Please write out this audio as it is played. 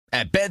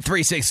At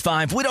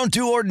Bet365, we don't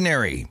do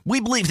ordinary. We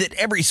believe that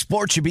every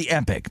sport should be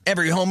epic.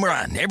 Every home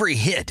run, every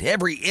hit,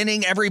 every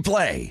inning, every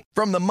play.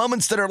 From the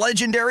moments that are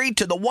legendary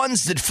to the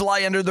ones that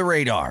fly under the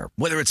radar.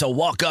 Whether it's a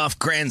walk-off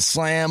grand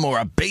slam or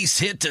a base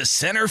hit to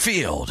center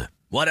field.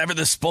 Whatever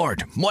the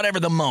sport, whatever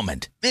the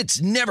moment.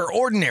 It's never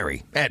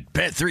ordinary at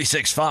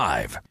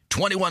Bet365.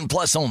 21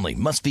 plus only.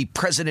 Must be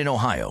present in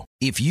Ohio.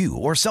 If you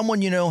or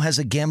someone you know has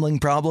a gambling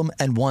problem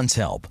and wants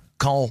help,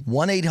 call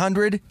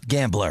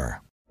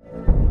 1-800-GAMBLER.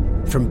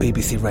 From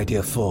BBC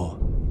Radio 4,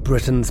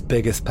 Britain's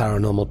biggest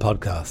paranormal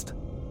podcast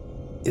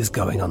is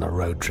going on a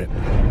road trip.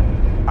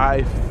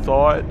 I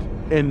thought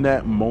in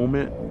that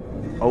moment,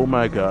 oh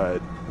my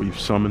God, we've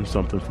summoned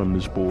something from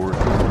this board.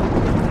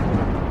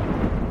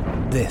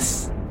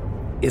 This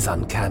is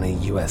Uncanny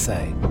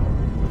USA.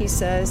 He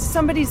says,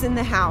 somebody's in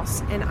the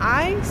house, and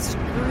I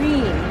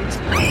screamed.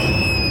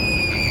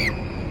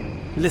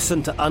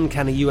 Listen to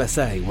Uncanny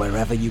USA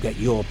wherever you get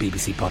your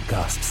BBC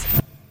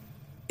podcasts,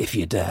 if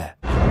you dare.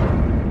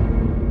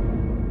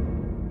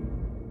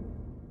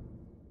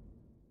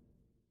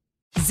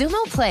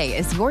 Xumo Play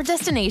is your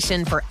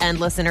destination for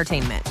endless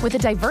entertainment. With a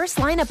diverse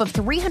lineup of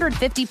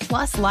 350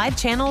 plus live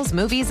channels,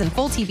 movies, and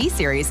full TV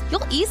series,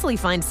 you'll easily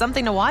find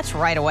something to watch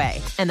right away.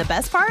 And the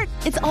best part?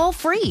 It's all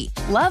free.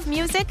 Love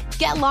music?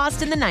 Get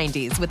lost in the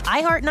 90s with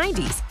iHeart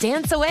 90s,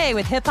 dance away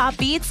with hip-hop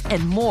beats,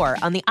 and more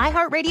on the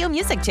iHeartRadio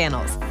music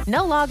channels.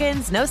 No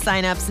logins, no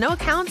signups, no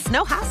accounts,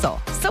 no hassle.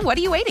 So what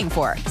are you waiting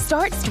for?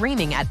 Start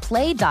streaming at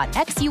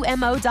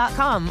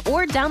play.xumo.com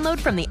or download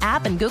from the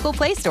app and Google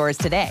Play stores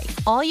today.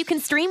 All you can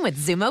stream with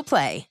Xumo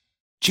Play.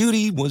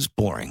 Judy was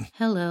boring.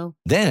 Hello.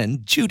 Then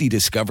Judy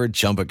discovered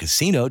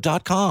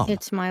ChumbaCasino.com.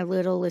 It's my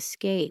little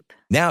escape.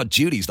 Now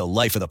Judy's the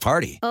life of the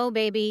party. Oh,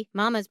 baby,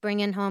 mama's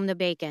bringing home the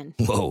bacon.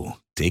 Whoa,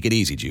 take it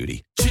easy,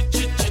 Judy.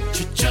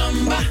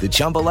 The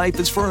Chumba life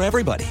is for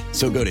everybody.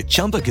 So go to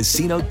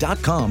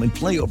ChumbaCasino.com and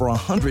play over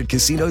 100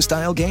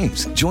 casino-style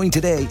games. Join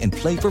today and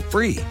play for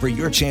free for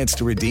your chance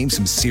to redeem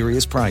some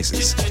serious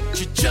prizes.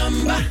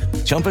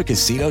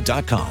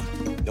 ChumbaCasino.com.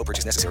 No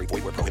purchase necessary.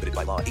 Void where prohibited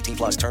by law. 18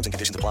 plus terms and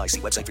conditions apply. See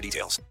website for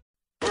details.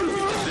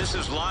 This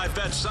is Live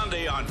Bet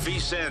Sunday on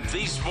VSiN,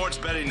 the Sports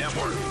Betting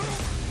Network.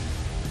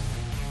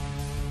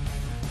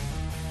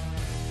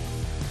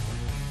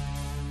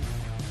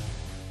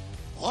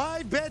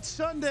 Live Bet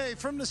Sunday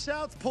from the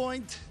South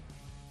Point.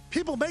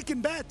 People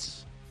making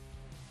bets.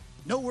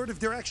 No word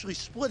if they're actually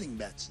splitting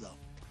bets, though.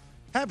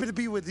 Happy to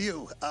be with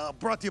you.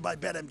 Brought to you by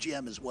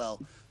BetMGM as well.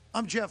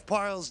 I'm Jeff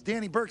Parles.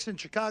 Danny Burke's in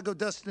Chicago.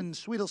 Dustin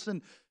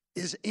Sweetelson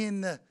is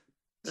in the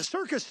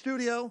Circus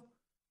studio.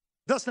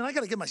 Dustin, I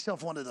got to get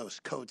myself one of those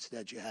coats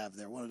that you have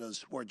there, one of those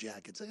sport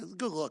jackets. It's a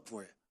good look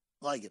for you.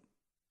 Like it.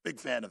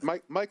 Big fan of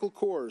it. Michael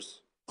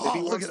Kors. If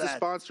he wants to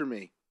sponsor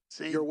me,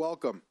 see, you're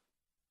welcome.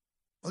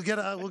 We'll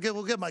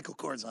get Michael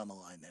Kors on the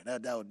line there.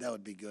 That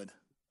would be good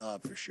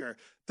for sure.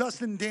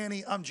 Dustin,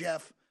 Danny, I'm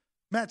Jeff.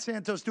 Matt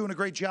Santos doing a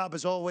great job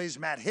as always.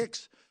 Matt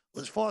Hicks,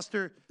 Liz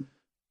Foster,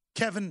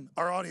 Kevin,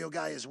 our audio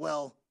guy as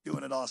well,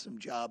 doing an awesome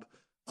job.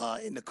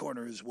 In the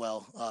corner as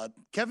well.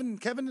 Kevin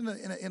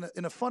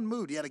in a fun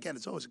mood. Yet again,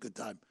 it's always a good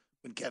time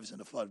when Kev's in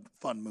a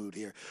fun mood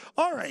here.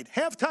 All right,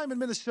 halftime in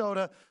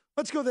Minnesota.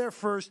 Let's go there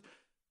first.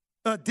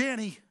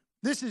 Danny,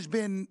 this has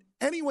been,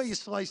 any way you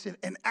slice it,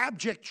 an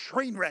abject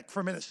train wreck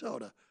for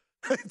Minnesota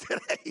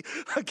today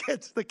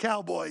against the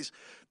Cowboys.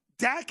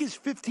 Dak is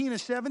 15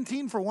 of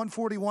 17 for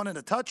 141 and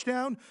a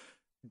touchdown.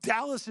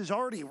 Dallas has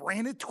already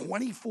ran it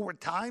 24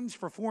 times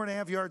for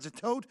 4.5 yards a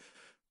tote.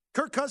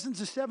 Kirk Cousins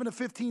is 7 of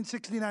 15,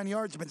 69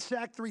 yards, been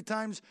sacked 3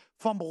 times,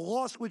 fumble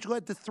loss, which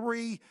led to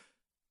 3.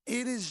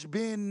 It has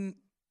been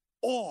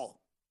all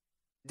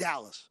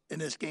Dallas in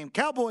this game.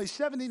 Cowboys,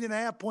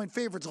 17.5-point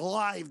favorites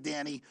live,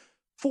 Danny.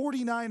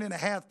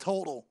 49.5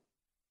 total.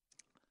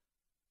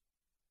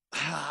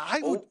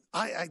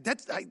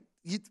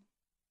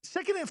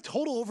 Second half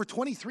total over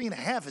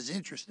 23.5 is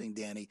interesting,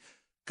 Danny.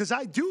 Because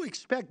I do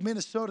expect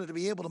Minnesota to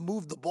be able to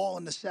move the ball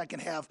in the second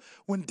half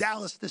when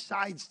Dallas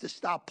decides to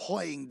stop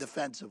playing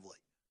defensively.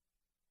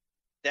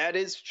 That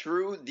is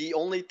true. The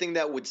only thing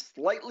that would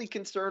slightly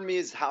concern me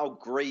is how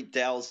great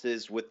Dallas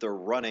is with their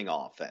running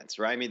offense,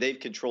 right? I mean, they've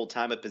controlled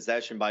time of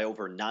possession by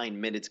over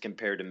 9 minutes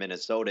compared to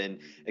Minnesota. And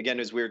again,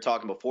 as we were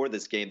talking before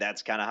this game,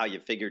 that's kind of how you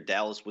figured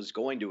Dallas was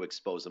going to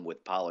expose them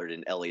with Pollard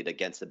and Elliott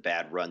against a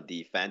bad run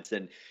defense.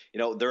 And, you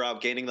know, they're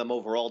outgaining them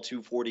overall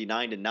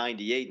 249 to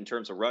 98. In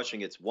terms of rushing,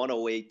 it's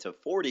 108 to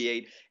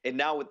 48. And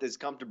now with this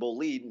comfortable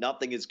lead,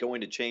 nothing is going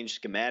to change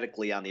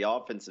schematically on the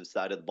offensive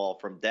side of the ball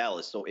from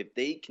Dallas. So if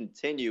they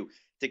continue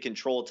to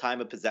control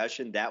time of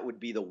possession, that would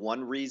be the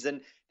one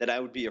reason that I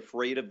would be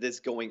afraid of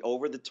this going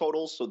over the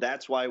total. So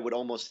that's why I would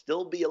almost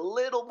still be a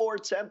little more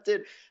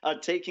tempted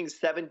taking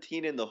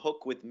 17 in the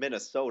hook with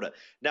Minnesota.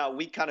 Now,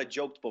 we kind of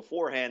joked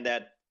beforehand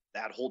that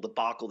whole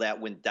debacle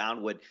that went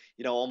down would,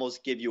 you know,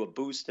 almost give you a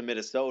boost to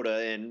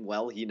Minnesota. And,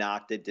 well, he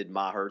knocked it, did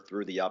Maher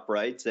through the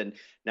uprights, and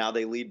now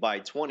they lead by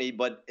 20.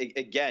 But,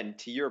 again,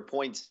 to your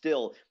point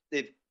still,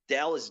 if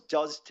Dallas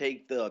does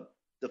take the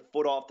the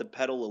foot off the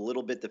pedal a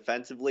little bit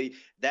defensively,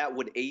 that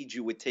would aid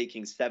you with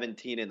taking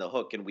 17 in the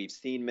hook. And we've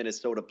seen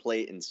Minnesota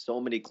play in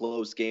so many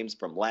close games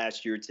from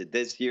last year to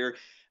this year.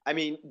 I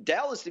mean,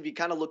 Dallas, if you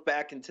kind of look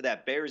back into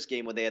that Bears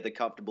game when they had the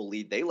comfortable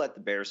lead, they let the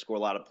Bears score a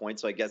lot of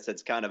points. So I guess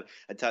that's kind of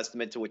a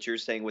testament to what you're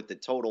saying with the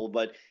total.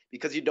 But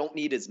because you don't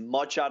need as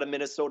much out of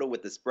Minnesota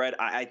with the spread,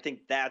 I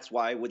think that's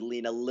why I would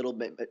lean a little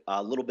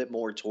bit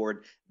more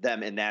toward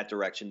them in that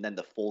direction than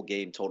the full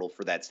game total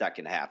for that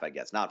second half, I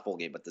guess. Not full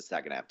game, but the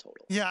second half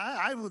total. Yeah,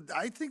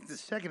 I think the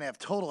second half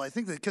total, I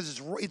think that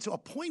because it's a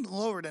point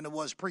lower than it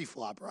was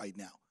pre-flop right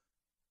now.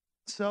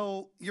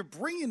 So you're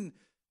bringing...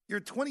 You're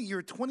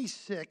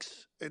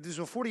 26. There's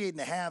a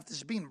 48.5. This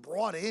is being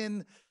brought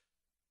in.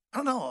 I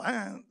don't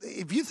know.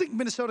 If you think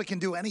Minnesota can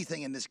do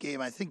anything in this game,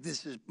 I think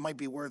this might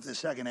be worth the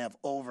second half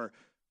over.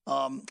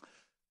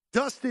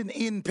 Dustin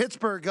in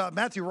Pittsburgh,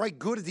 Matthew Wright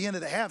good at the end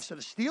of the half. So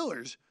the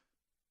Steelers,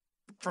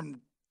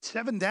 from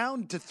 7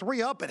 down to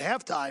 3 up at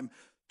halftime,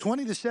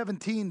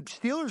 20-17.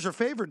 Steelers are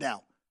favored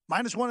now,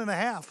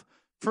 -1.5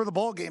 for the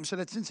ball game. So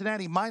that's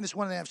Cincinnati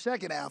 -1.5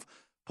 second half,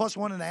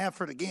 +1.5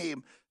 for the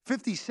game,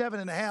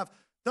 57.5.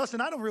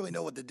 Dustin, I don't really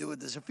know what to do with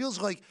this. It feels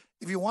like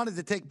if you wanted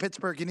to take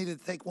Pittsburgh, you needed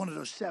to take one of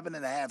those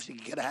 7.5s you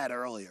could have had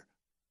earlier.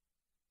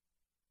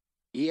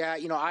 Yeah,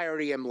 I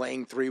already am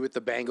laying 3 with the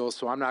Bengals,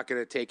 so I'm not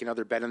going to take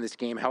another bet on this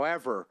game.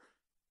 However,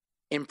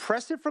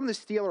 impressive from the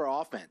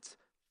Steeler offense.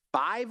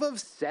 5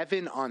 of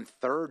 7 on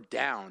third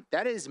down.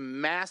 That is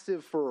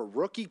massive for a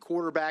rookie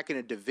quarterback in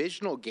a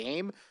divisional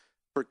game.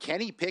 For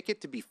Kenny Pickett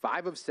to be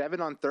 5 of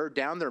 7 on third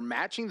down, they're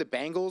matching the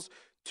Bengals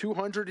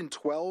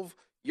 212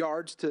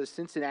 yards to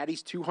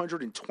Cincinnati's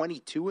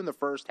 222 in the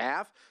first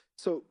half.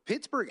 So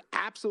Pittsburgh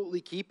absolutely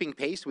keeping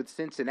pace with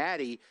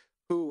Cincinnati,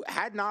 who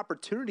had an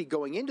opportunity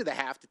going into the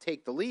half to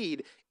take the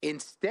lead.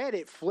 Instead,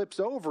 it flips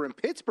over and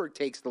Pittsburgh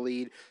takes the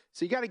lead.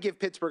 So you got to give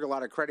Pittsburgh a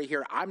lot of credit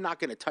here. I'm not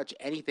going to touch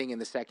anything in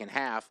the second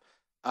half.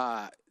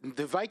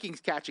 The Vikings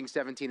catching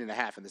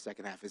 17.5 in the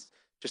second half is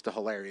just a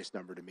hilarious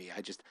number to me.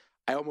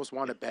 I almost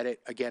want to bet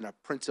it. Again, a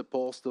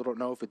principal. Still don't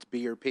know if it's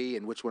B or P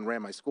and which one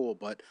ran my school,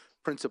 but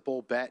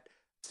principal bet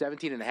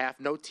 17.5.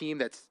 No team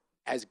that's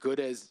as good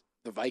as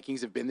the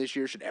Vikings have been this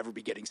year should ever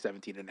be getting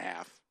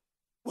 17.5.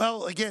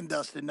 Well, again,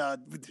 Dustin,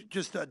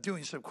 just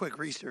doing some quick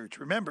research.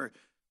 Remember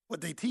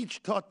what they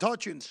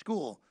taught you in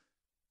school.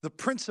 The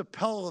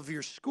principal of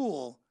your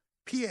school,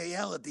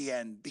 PAL at the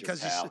end,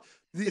 because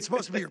it's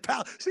supposed to be your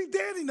pal. See,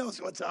 Danny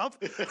knows what's up.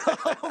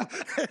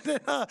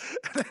 and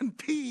then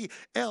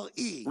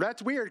PLE.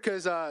 That's weird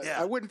because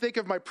I wouldn't think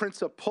of my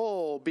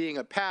principal being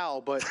a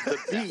pal, but the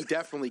B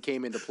definitely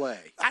came into play.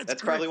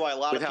 That's probably why a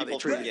lot of people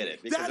forget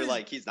it, because they're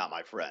like, he's not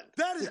my friend.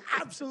 That is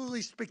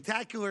absolutely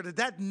spectacular.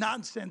 That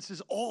nonsense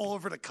is all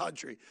over the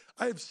country.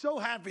 I am so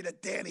happy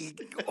that Danny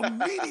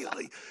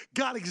immediately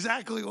got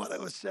exactly what I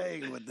was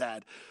saying with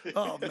that.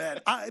 Oh,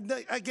 man.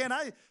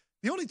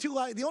 The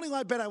only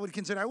live bet I would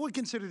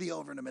consider the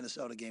over in the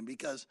Minnesota game,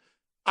 because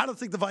I don't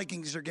think the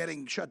Vikings are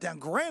getting shut down.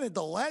 Granted,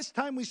 the last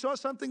time we saw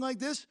something like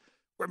this,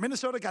 where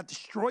Minnesota got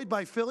destroyed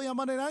by Philly on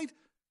Monday night,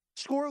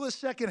 scoreless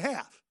second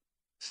half.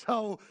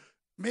 So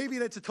maybe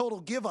that's a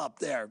total give up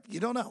there. You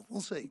don't know. We'll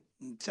see.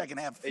 Second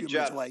half, a few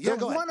minutes away. Yeah,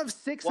 go ahead. 1 of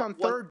 6 on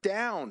third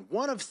down.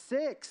 1 of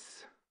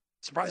 6.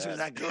 Surprised it was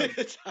that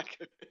good.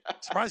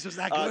 Surprised it was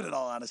that good, in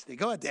all honesty.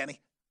 Go ahead,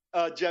 Danny.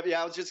 Jeff,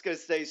 I was just going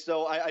to say,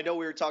 so I know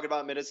we were talking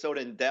about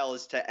Minnesota and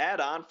Dallas. To add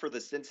on for the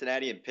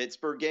Cincinnati and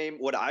Pittsburgh game,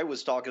 what I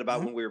was talking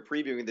about when we were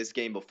previewing this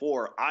game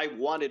before, I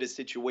wanted a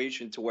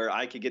situation to where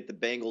I could get the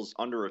Bengals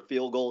under a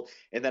field goal,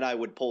 and then I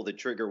would pull the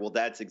trigger. Well,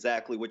 that's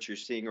exactly what you're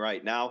seeing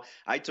right now.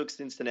 I took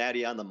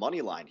Cincinnati on the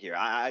money line here.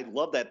 I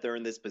love that they're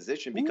in this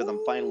position because I'm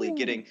finally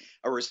getting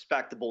a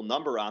respectable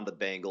number on the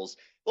Bengals.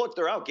 Look,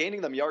 they're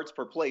outgaining them yards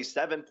per play,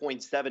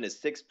 7.7 to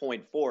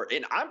 6.4.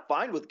 And I'm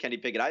fine with Kenny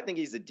Pickett. I think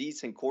he's a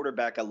decent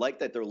quarterback. I like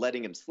that they're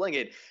letting him sling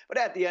it. But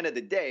at the end of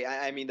the day,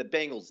 I mean, the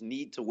Bengals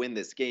need to win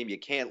this game. You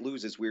can't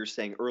lose, as we were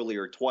saying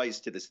earlier, twice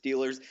to the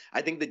Steelers.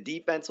 I think the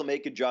defense will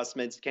make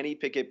adjustments. Kenny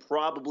Pickett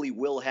probably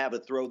will have a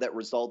throw that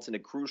results in a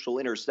crucial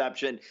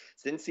interception.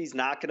 Since he's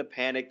not going to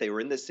panic, they were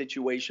in this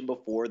situation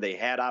before. They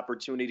had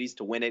opportunities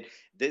to win it.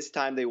 This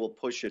time they will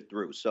push it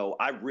through. So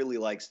I really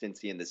like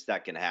Cincy in the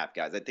second half,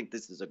 guys. I think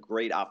this is a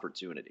great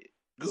opportunity.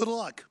 Good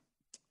luck.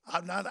 I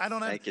don't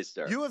have. Thank you,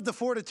 sir. You have the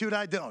fortitude.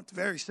 I don't.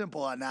 Very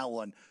simple on that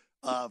one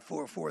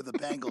for the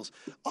Bengals.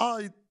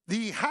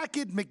 The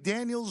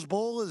Hackett-McDaniels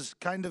Bowl is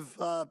kind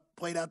of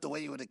played out the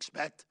way you would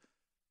expect.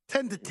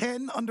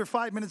 10-10, under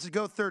 5 minutes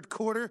ago, third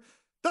quarter.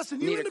 Dustin,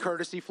 you need a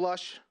courtesy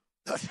flush?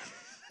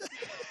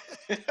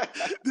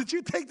 Did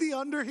you take the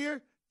under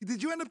here?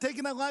 Did you end up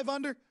taking that live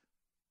under?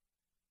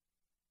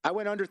 I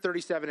went under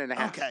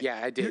 37.5. Okay. Yeah,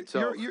 I did.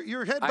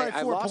 You're ahead by 4 points.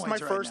 I lost my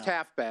first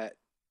half bet.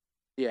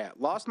 Yeah,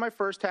 lost my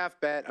first half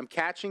bet. I'm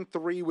catching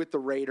 3 with the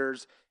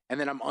Raiders, and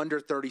then I'm under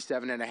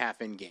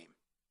 37.5 in game.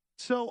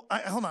 So,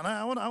 hold on.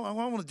 I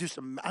want to do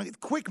some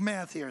quick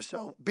math here.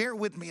 So, bear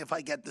with me if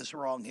I get this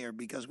wrong here,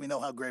 because we know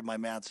how great my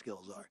math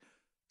skills are.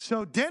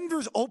 So,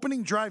 Denver's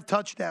opening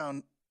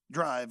touchdown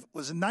drive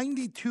was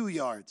 92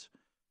 yards.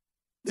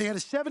 They had a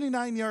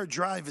 79-yard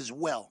drive as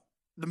well.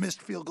 The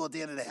missed field goal at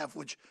the end of the half,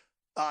 which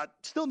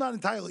still not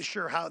entirely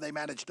sure how they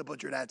managed to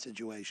butcher that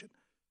situation.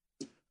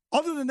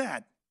 Other than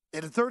that, they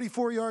had a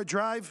 34-yard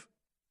drive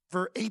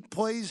for 8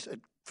 plays at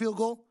field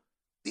goal.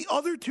 The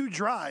other 2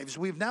 drives,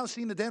 we've now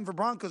seen the Denver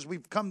Broncos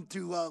we've come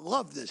to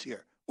love this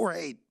year, or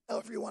 8,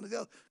 however you want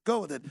to go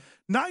with it.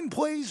 9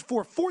 plays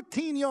for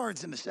 14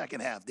 yards in the second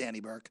half, Danny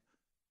Burke.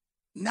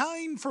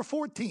 9 for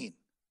 14.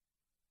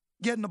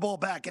 Getting the ball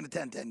back in a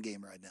 10-10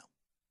 game right now.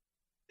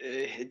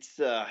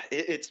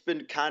 It's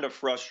been kind of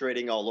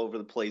frustrating all over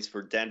the place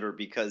for Denver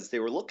because they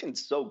were looking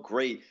so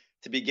great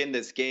to begin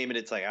this game, and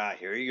it's like,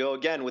 here you go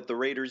again with the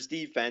Raiders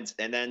defense,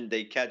 and then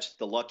they catch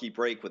the lucky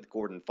break with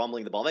Gordon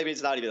fumbling the ball. Maybe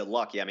it's not even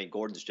lucky. I mean,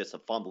 Gordon's just a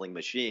fumbling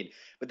machine.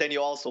 But then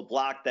you also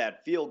block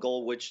that field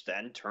goal, which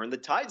then turned the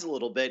tides a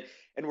little bit,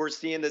 and we're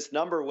seeing this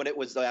number when it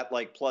was at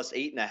like plus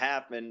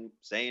 8.5 and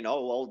saying,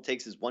 all it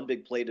takes is one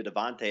big play to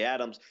Devontae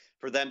Adams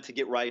for them to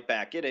get right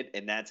back in it,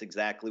 and that's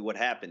exactly what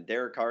happened.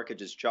 Derek Carr could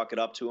just chuck it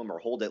up to him or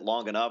hold it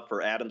long enough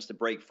for Adams to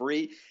break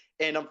free.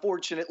 And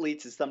unfortunately,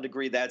 to some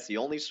degree, that's the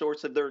only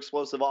source of their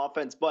explosive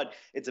offense, but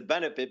it's a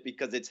benefit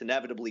because it's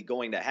inevitably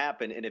going to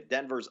happen. And if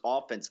Denver's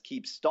offense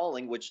keeps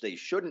stalling, which they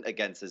shouldn't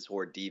against this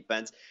Horde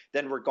defense,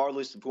 then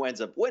regardless of who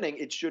ends up winning,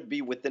 it should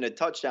be within a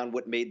touchdown,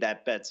 what made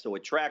that bet so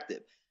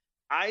attractive.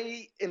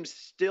 I am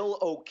still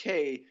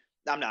okay.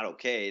 I'm not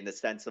okay in the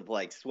sense of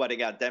like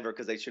sweating out Denver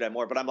because they should have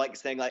more, but I'm like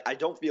saying like I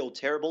don't feel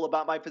terrible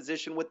about my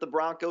position with the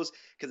Broncos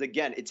because,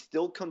 again, it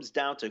still comes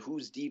down to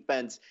whose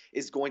defense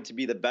is going to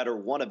be the better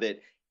one of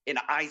it. And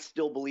I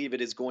still believe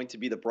it is going to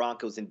be the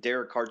Broncos, and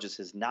Derek Carr just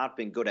has not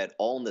been good at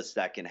all in the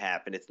second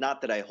half. And it's not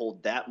that I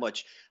hold that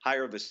much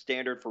higher of a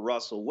standard for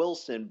Russell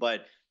Wilson,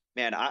 but,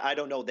 man, I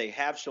don't know. They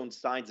have shown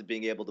signs of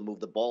being able to move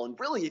the ball, and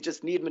really you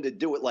just need them to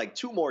do it like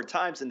 2 more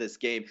times in this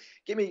game.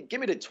 Give me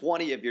to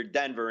 20 if you're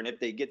Denver, and if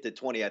they get to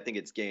 20, I think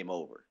it's game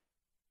over.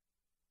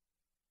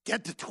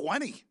 Get to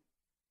 20?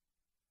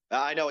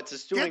 I know it's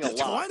assuming a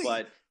lot, 20?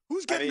 but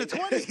who's getting to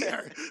 20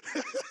 here?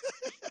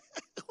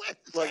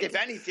 Look, if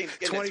any team's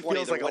getting 20 to 20,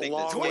 feels like a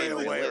long way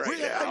away right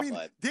now. I mean,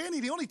 Danny,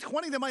 the only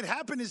 20 that might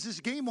happen is this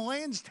game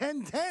lands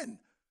 10-10.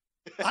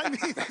 I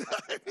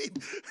mean,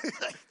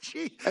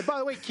 gee. And by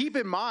the way, keep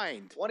in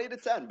mind,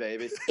 20-10,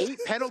 baby. 8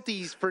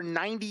 penalties for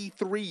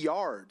 93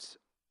 yards.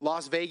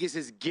 Las Vegas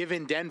has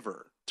given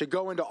Denver to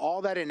go into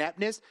all that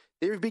ineptness.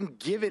 They've been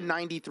given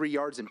 93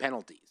 yards in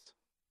penalties.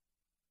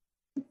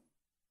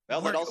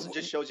 Well, that also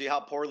just shows you how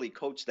poorly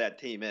coached that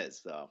team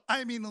is, though.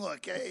 I mean,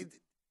 look,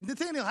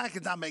 Nathaniel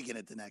Hackett's not making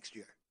it to next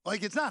year.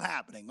 Like, it's not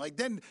happening. Like,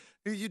 then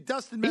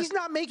Dustin. He's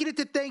not making it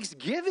to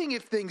Thanksgiving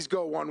if things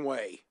go one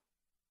way.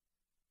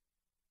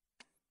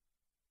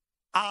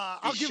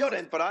 He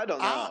shouldn't, but I don't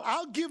know.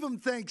 I'll give him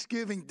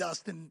Thanksgiving,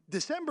 Dustin.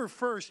 December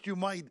 1st, you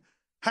might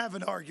have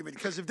an argument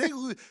because if they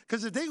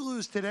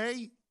lose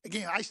today,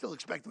 again, I still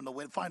expect them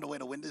to find a way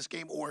to win this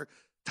game or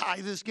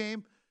tie this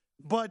game.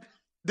 But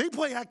they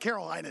play at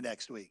Carolina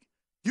next week.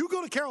 You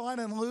go to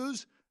Carolina and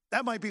lose,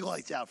 that might be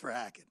lights out for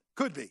Hackett.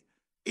 Could be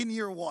in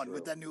year 1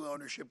 with that new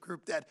ownership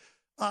group. That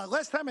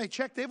last time I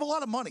checked, they have a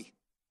lot of money.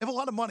 They have a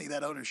lot of money,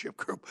 that ownership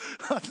group,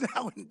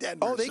 now in Denver.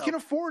 Oh, they can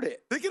afford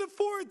it. They can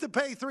afford to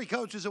pay 3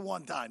 coaches at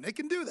one time. They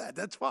can do that.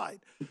 That's fine.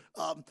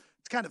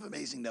 It's kind of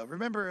amazing, though.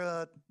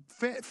 Remember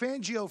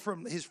Fangio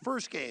from his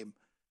first game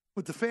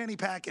with the fanny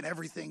pack and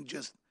everything,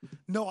 just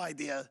no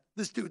idea.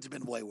 This dude's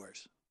been way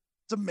worse.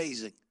 It's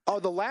amazing. Oh,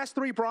 the last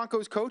 3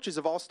 Broncos coaches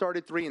have all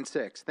started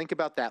 3-6. Think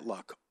about that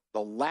luck.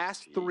 The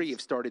last 3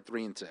 have started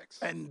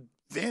 3-6. And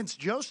Vance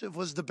Joseph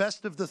was the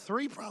best of the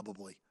 3,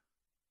 probably.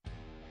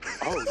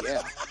 Oh,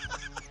 yeah.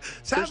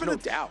 There's no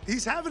doubt.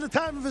 He's having the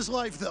time of his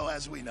life, though,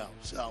 as we know.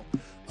 So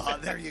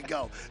there you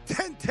go.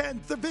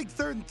 10-10, the big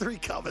 3rd and 3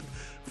 coming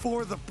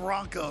for the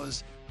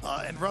Broncos.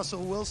 And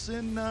Russell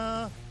Wilson,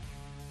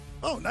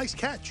 nice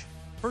catch.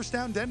 First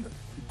down, Denver.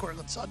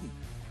 Cortland Sutton.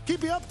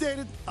 Keep you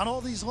updated on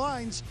all these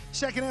lines.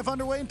 Second half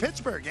underway in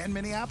Pittsburgh and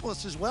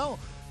Minneapolis as well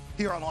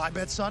here on Live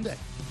Bet Sunday.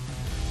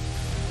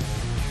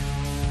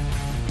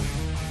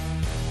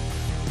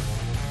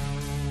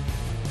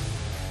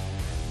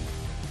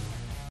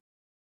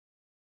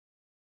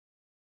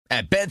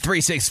 At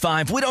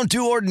Bet365, we don't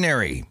do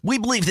ordinary. We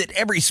believe that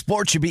every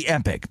sport should be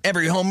epic.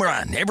 Every home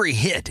run, every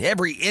hit,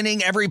 every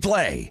inning, every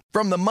play.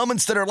 From the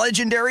moments that are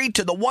legendary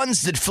to the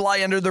ones that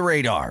fly under the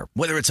radar.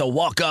 Whether it's a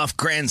walk-off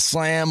grand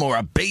slam or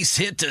a base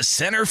hit to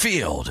center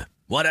field.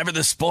 Whatever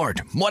the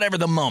sport, whatever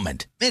the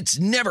moment. It's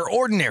never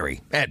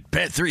ordinary at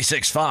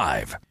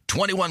Bet365.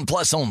 21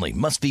 plus only.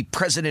 Must be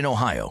present in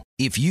Ohio.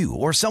 If you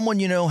or someone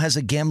you know has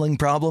a gambling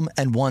problem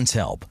and wants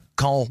help,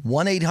 call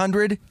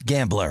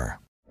 1-800-GAMBLER.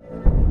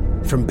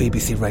 From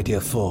BBC Radio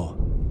 4,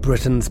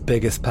 Britain's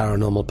biggest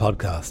paranormal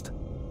podcast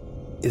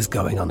is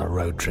going on a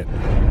road trip.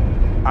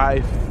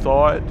 I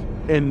thought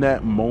in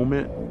that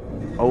moment,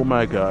 oh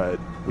my God,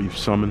 we've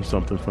summoned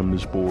something from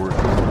this board.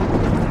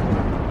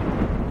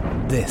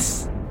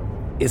 This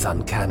is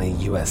Uncanny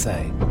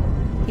USA.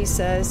 He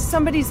says,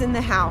 somebody's in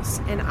the house,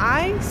 and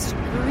I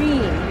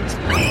screamed.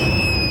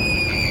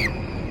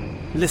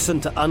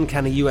 Listen to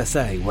Uncanny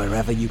USA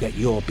wherever you get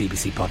your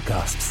BBC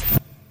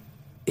podcasts,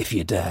 if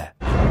you dare.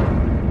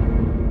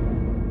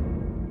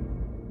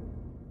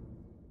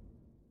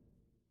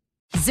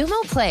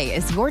 Zumo Play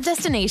is your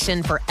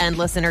destination for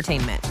endless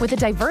entertainment. With a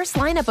diverse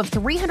lineup of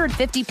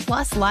 350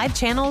 plus live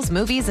channels,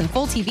 movies, and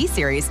full TV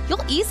series,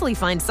 you'll easily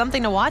find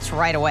something to watch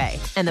right away.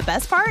 And the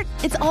best part?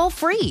 It's all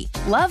free.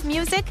 Love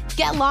music?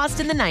 Get lost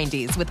in the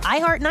 90s with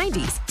iHeart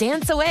 90s,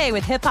 dance away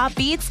with hip-hop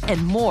beats,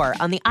 and more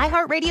on the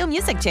iHeartRadio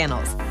music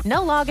channels. No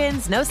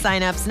logins, no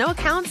signups, no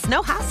accounts,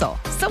 no hassle.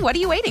 So what are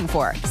you waiting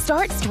for?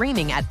 Start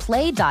streaming at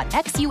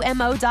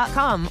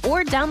play.xumo.com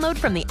or download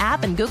from the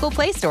app and Google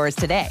Play stores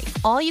today.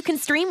 All you can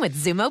stream with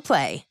Zumo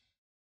Play.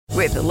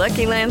 With the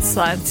Lucky Land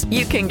Slots,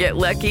 you can get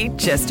lucky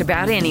just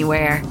about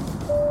anywhere.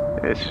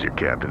 This is your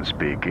captain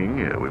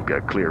speaking. We've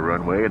got clear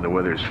runway and the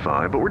weather's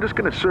fine, but we're just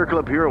going to circle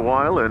up here a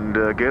while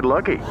and get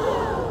lucky.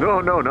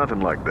 No, nothing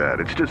like that.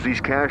 It's just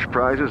these cash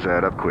prizes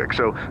add up quick.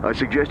 So I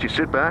suggest you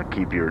sit back,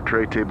 keep your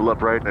tray table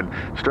upright, and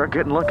start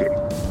getting lucky.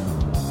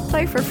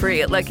 Play for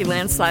free at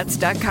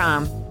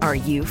LuckyLandSlots.com. Are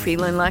you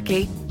feeling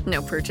lucky?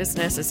 No purchase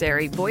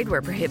necessary. Void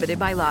where prohibited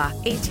by law.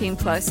 18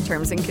 plus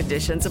terms and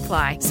conditions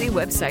apply. See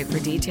website for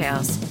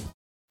details.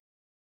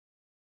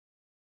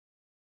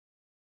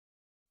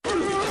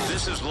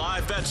 This is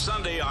Live Bet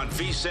Sunday on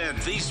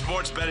VSiN, the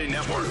Sports Betting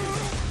Network.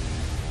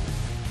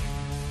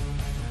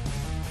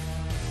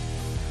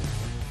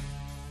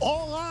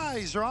 All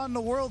eyes are on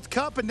the World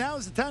Cup, and now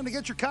is the time to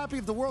get your copy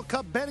of the World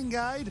Cup betting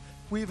guide.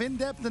 We have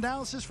in-depth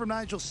analysis from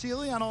Nigel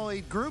Seeley on all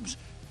 8 groups.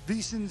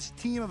 VSiN's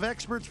team of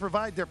experts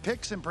provide their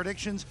picks and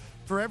predictions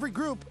for every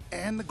group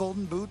and the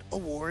Golden Boot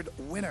Award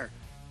winner.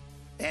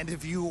 And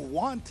if you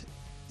want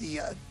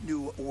the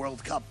new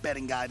World Cup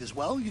betting guide as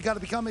well, you got to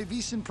become a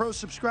VSiN Pro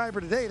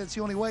subscriber today. That's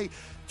the only way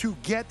to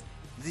get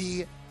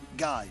the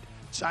guide.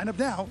 Sign up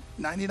now.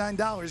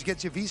 $99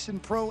 gets you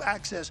VSiN Pro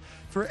access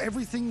for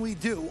everything we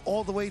do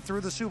all the way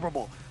through the Super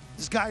Bowl.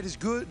 This guide is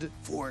good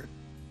for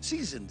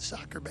seasoned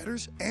soccer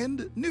bettors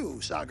and new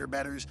soccer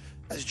bettors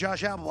as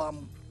Josh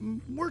Applebaum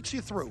works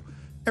you through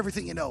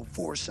everything you know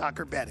for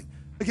soccer betting.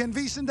 Again,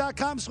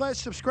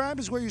 VSiN.com/subscribe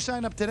is where you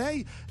sign up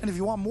today. And if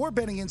you want more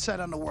betting insight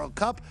on the World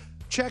Cup,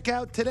 check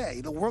out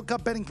today the World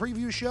Cup Betting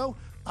Preview Show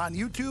on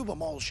YouTube.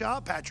 Amal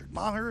Shah, Patrick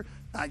Maher,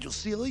 Nigel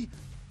Seeley.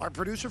 Our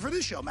producer for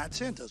this show, Matt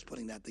Santos,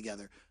 putting that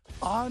together.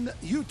 On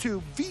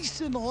YouTube,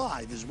 VSiN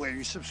Live is where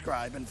you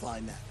subscribe and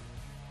find that.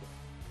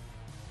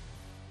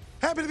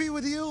 Happy to be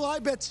with you. I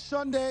Bet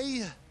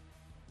Sunday.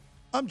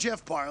 I'm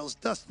Jeff Parles.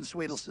 Dustin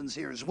Swedelson's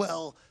here as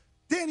well.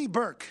 Danny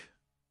Burke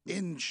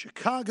in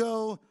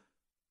Chicago.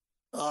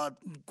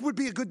 Would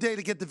be a good day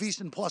to get the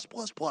VSiN Plus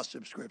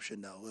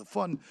subscription, though. A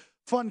fun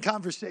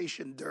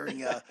conversation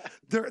during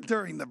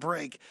during the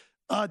break.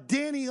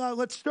 Danny,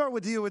 let's start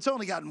with you. It's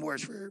only gotten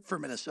worse for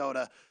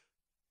Minnesota.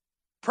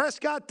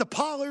 Prescott to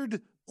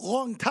Pollard,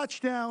 long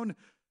touchdown,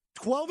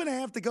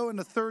 12.5 to go in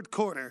the third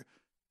quarter,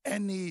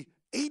 and the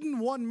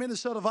 8-1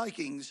 Minnesota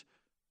Vikings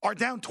are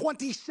down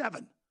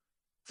 27,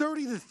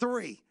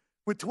 30-3,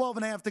 with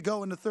 12.5 to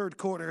go in the third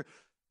quarter.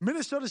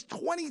 Minnesota's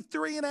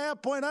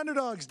 23.5-point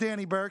underdogs,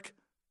 Danny Burke.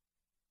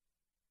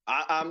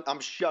 I'm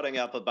shutting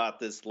up about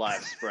this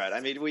live spread. I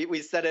mean,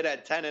 we said it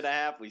at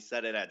 10.5. We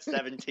said it at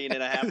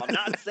 17.5. I'm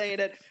not saying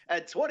it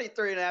at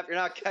 23.5. You're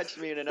not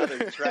catching me in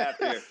another trap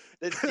here.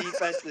 This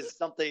defense is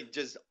something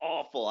just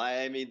awful.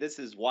 I mean, this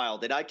is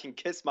wild. And I can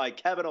kiss my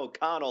Kevin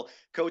O'Connell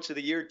Coach of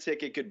the Year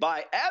ticket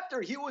goodbye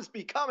after he was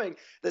becoming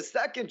the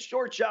second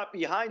short shot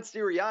behind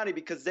Sirianni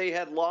because they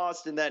had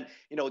lost. And then,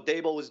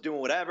 Dable was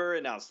doing whatever.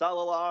 And now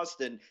Saleh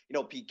lost. And,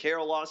 Pete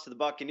Carroll lost to the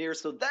Buccaneers.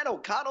 So then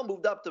O'Connell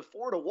moved up to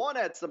 4-1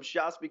 at some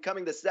shots,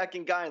 becoming the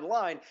second guy in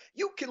line.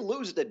 You can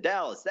lose to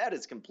Dallas. That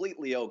is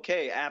completely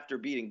okay after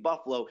beating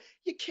Buffalo.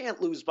 You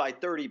can't lose by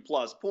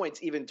 30-plus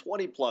points, even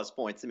 20-plus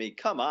points. I mean,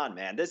 come on,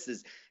 man. This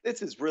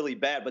is really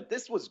bad, but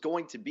this was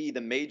going to be the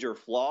major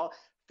flaw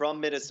from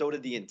Minnesota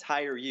the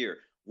entire year.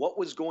 What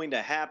was going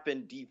to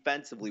happen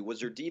defensively? Was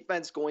their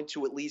defense going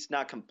to at least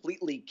not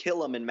completely kill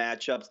them in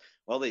matchups?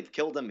 Well, they've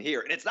killed them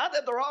here. And it's not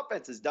that their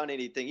offense has done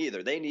anything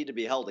either. They need to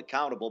be held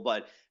accountable,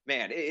 but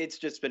man, it's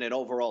just been an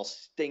overall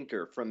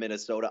stinker from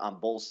Minnesota on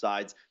both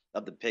sides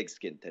of the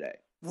pigskin today.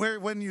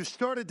 When you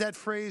started that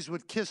phrase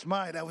with Kiss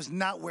My, that was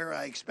not where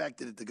I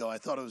expected it to go. I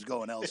thought it was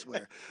going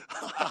elsewhere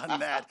on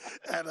that.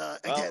 And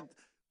again,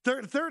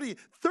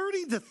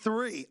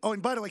 30-3. Oh,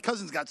 and by the way,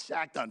 Cousins got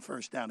sacked on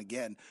first down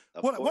again.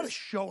 What a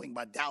showing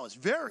by Dallas.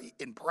 Very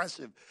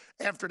impressive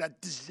after that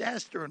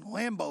disaster in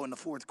Lambeau in the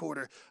fourth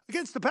quarter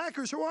against the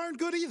Packers, who aren't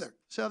good either.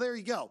 So there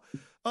you go.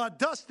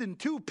 Dustin,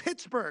 to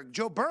Pittsburgh.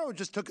 Joe Burrow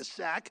just took a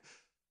sack.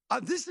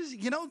 This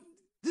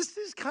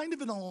is kind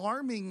of an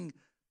alarming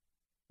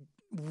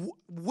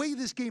way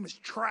this game is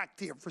tracked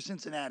here for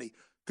Cincinnati,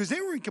 because they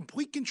were in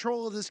complete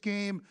control of this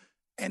game,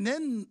 and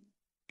then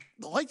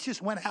the lights just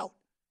went out.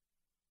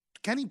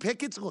 Kenny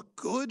Pickett's looked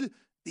good.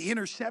 The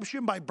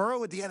interception by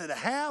Burrow at the end of the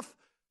half,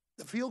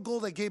 the field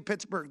goal that gave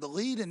Pittsburgh the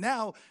lead, and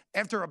now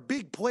after a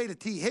big play to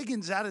T.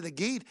 Higgins out of the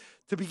gate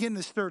to begin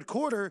this third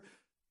quarter,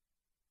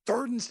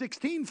 3rd and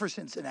 16 for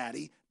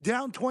Cincinnati,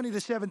 down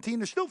 20-17.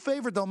 They're still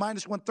favored, though,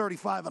 minus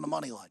 135 on the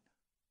money line.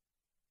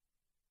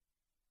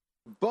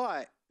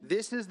 But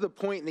this is the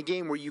point in the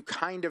game where you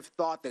kind of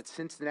thought that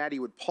Cincinnati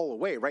would pull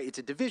away, right? It's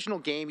a divisional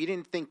game. You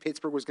didn't think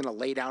Pittsburgh was going to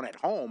lay down at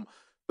home,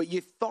 but you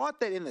thought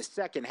that in the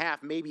second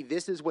half, maybe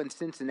this is when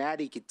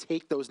Cincinnati could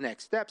take those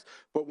next steps.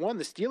 But one,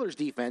 the Steelers'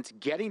 defense,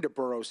 getting to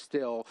Burrow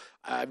still,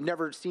 I've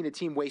never seen a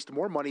team waste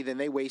more money than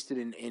they wasted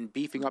in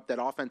beefing up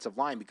that offensive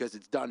line because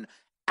it's done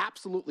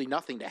absolutely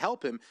nothing to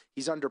help him.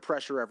 He's under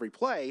pressure every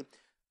play.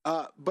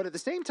 But at the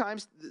same time,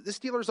 the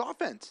Steelers'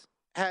 offense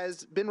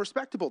has been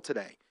respectable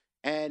today.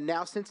 And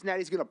now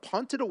Cincinnati's going to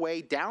punt it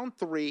away, down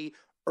 3,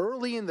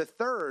 early in the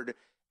 3rd.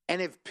 And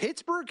if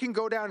Pittsburgh can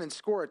go down and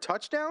score a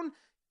touchdown,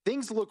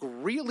 things look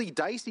really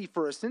dicey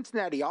for a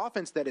Cincinnati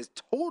offense that is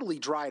totally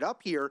dried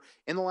up here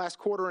in the last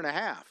quarter and a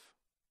half.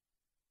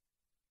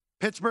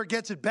 Pittsburgh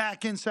gets it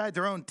back inside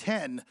their own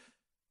 10.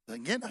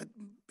 Again, I've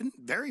been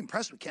very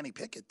impressed with Kenny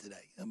Pickett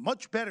today.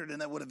 Much better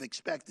than I would have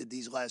expected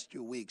these last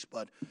 2 weeks.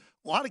 But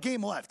a lot of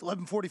game left.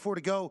 11:44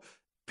 to go.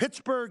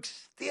 Pittsburgh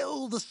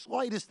still the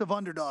slightest of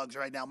underdogs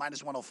right now,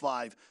 minus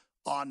 105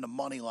 on the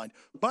money line.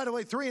 By the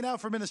way, 3-0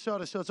 for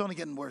Minnesota, so it's only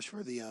getting worse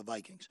for the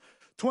Vikings.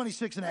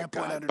 26.5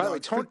 point underdogs. By the way,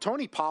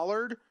 Tony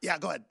Pollard. Yeah,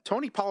 go ahead.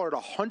 Tony Pollard,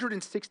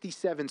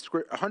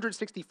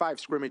 165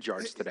 scrimmage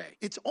yards today.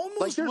 It's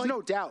almost like there's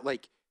no doubt.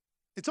 Like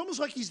it's almost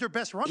like he's their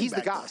best running back. He's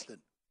the guy.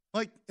 Dustin.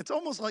 Like it's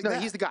almost like no,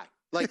 that. He's the guy.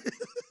 Like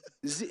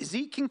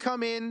Zeke can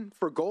come in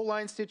for goal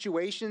line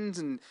situations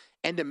and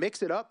to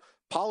mix it up.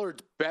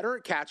 Pollard's better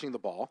at catching the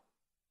ball.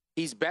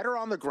 He's better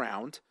on the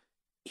ground.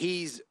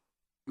 He's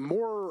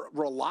more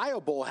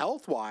reliable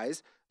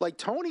health-wise. Like,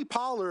 Tony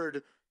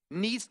Pollard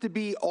needs to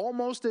be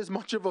almost as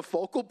much of a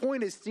focal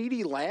point as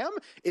CeeDee Lamb?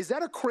 Is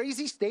that a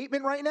crazy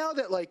statement right now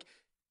that, like,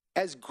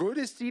 as good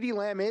as CeeDee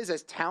Lamb is,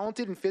 as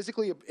talented and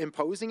physically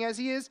imposing as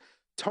he is,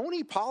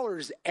 Tony Pollard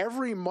is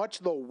every much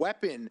the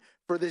weapon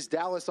for this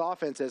Dallas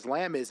offense as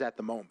Lamb is at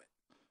the moment?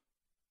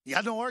 You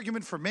got no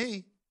argument for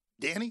me,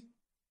 Danny.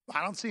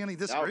 I don't see any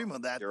disagreement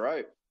with that. You're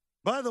right.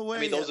 By the way, I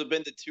mean, those have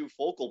been the two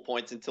focal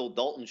points until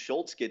Dalton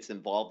Schultz gets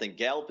involved and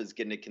Gallup is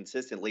getting it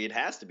consistently. It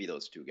has to be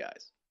those two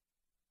guys.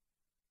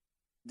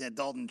 That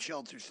Dalton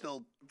Schultz are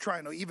still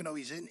trying to, even though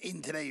he's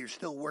in today, you're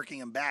still working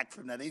him back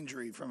from that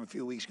injury from a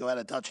few weeks ago. Had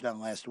a touchdown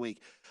last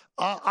week.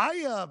 Now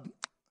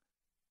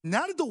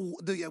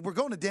that we're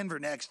going to Denver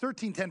next,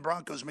 13-10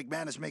 Broncos.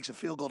 McManus makes a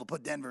field goal to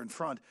put Denver in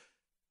front.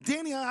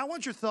 Danny, I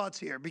want your thoughts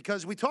here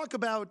because we talk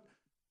about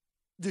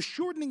the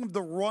shortening of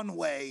the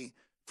runway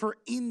for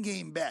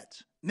in-game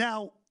bets.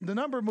 Now, the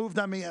number moved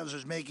on me as I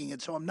was making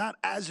it, so I'm not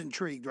as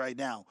intrigued right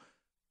now.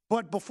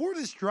 But before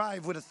this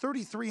drive, with a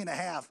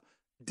 33.5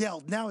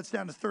 dealt, now it's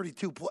down to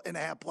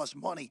 32.5 plus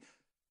money.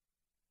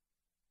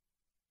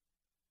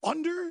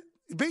 Under,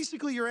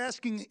 basically you're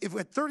asking, if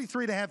at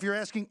 33.5, you're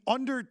asking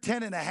under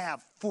 10.5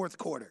 fourth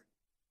quarter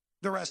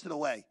the rest of the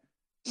way.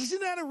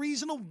 Isn't that a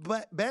reasonable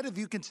bet if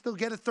you can still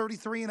get a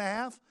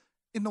 33.5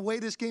 in the way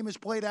this game is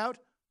played out?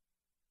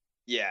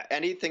 Yeah,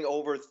 anything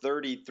over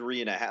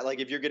 33.5. Like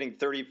if you're getting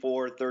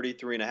 34,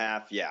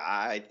 33.5, yeah,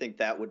 I think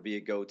that would be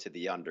a go to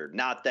the under.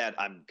 Not that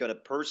I'm going to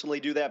personally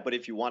do that, but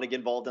if you want to get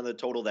involved in the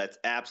total, that's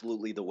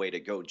absolutely the way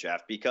to go,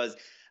 Jeff. Because,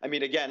 I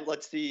mean, again,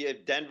 let's see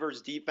if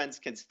Denver's defense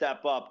can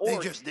step up. Or they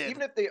just did.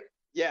 Even if they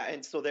 – yeah,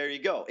 and so there you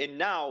go. And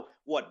now,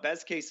 what,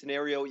 best case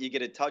scenario, you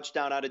get a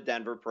touchdown out of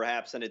Denver,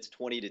 perhaps, and it's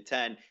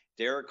 20-10.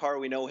 Derek Carr,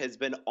 we know, has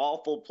been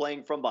awful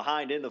playing from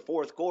behind in the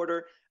fourth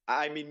quarter.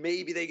 I mean,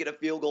 maybe they get a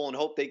field goal and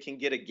hope they can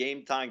get a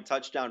game-tying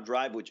touchdown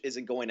drive, which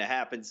isn't going to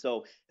happen.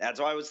 So that's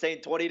why I was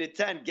saying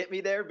 20-10. Get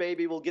me there,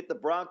 baby. We'll get the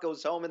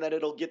Broncos home, and then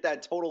it'll get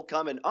that total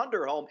coming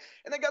under home.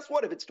 And then guess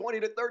what? If it's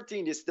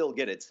 20-13, you still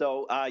get it.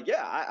 So,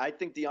 I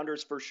think the under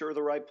is for sure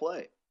the right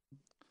play.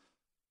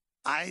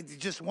 I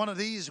just one of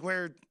these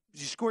where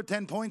you scored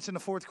 10 points in the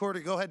fourth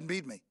quarter, go ahead and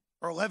beat me.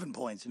 Or 11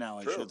 points now,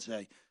 I should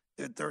say.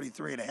 At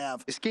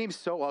 33.5. This game's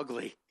so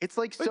ugly. It's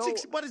like so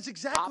but it's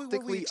exactly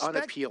what we expect.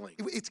 Unappealing.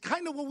 It's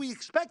kind of what we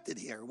expected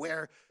here,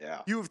 where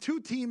you have two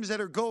teams that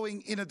are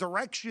going in a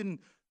direction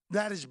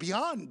that is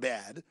beyond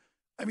bad.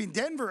 I mean,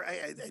 Denver,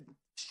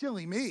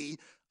 silly me,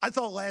 I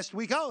thought last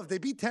week, if they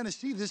beat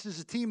Tennessee, this is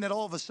a team that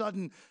all of a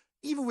sudden,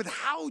 even with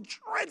how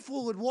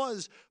dreadful it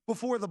was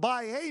before the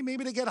bye, hey,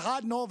 maybe they get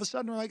hot and all of a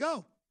sudden they're like,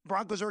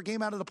 Broncos are a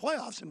game out of the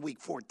playoffs in week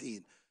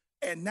 14.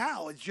 And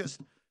now it's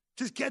just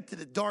get to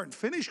the darn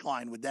finish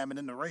line with them, and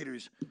then the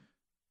Raiders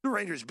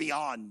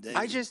beyond.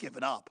 I just give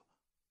it up.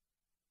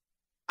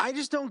 I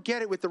just don't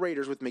get it with the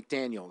Raiders with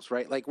McDaniels,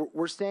 right? Like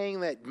we're saying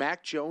that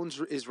Mac Jones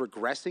is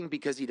regressing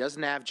because he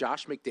doesn't have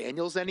Josh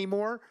McDaniels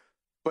anymore,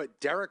 but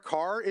Derek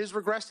Carr is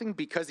regressing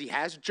because he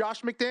has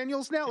Josh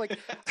McDaniels now. Like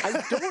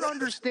I don't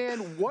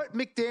understand what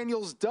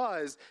McDaniels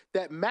does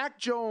that Mac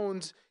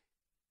Jones.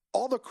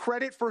 All the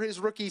credit for his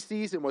rookie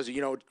season was,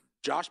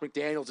 Josh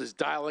McDaniels is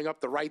dialing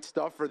up the right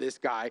stuff for this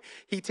guy.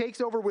 He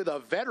takes over with a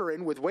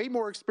veteran with way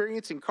more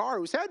experience in Carr,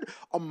 who's had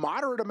a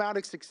moderate amount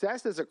of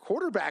success as a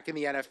quarterback in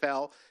the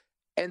NFL.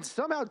 And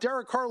somehow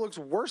Derek Carr looks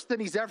worse than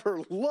he's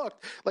ever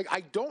looked. Like,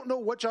 I don't know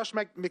what Josh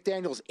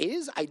McDaniels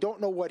is. I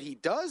don't know what he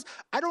does.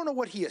 I don't know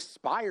what he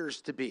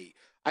aspires to be.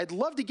 I'd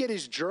love to get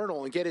his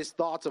journal and get his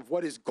thoughts of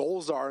what his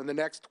goals are in the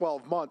next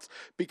 12 months,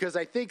 because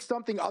I think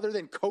something other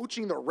than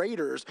coaching the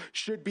Raiders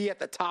should be at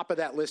the top of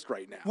that list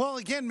right now. Well,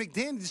 again,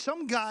 McDaniels,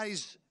 some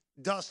guys,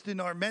 Dustin,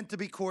 are meant to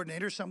be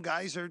coordinators. Some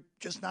guys are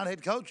just not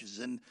head coaches.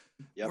 And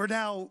we're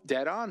now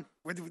dead on.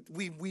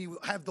 We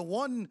have the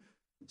one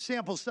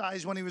sample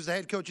size when he was the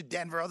head coach at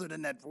Denver, other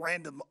than that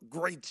random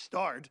great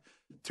start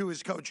to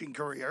his coaching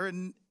career.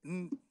 And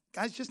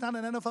guy's just not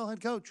an NFL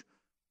head coach.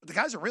 But the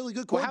guy's a really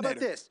good coordinator. Well, how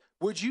about this?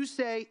 Would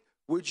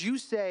you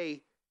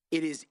say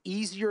it is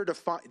easier to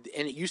find,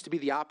 and it used to be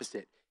the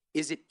opposite,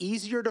 is it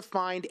easier to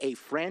find a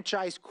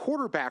franchise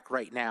quarterback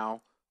right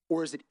now,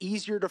 or is it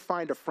easier to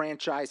find a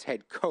franchise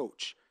head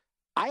coach?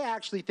 I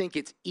actually think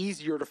it's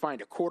easier to find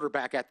a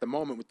quarterback at the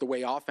moment with the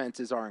way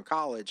offenses are in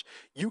college.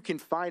 You can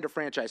find a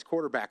franchise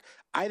quarterback.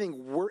 I think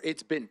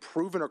it's been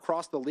proven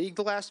across the league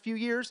the last few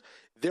years.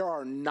 There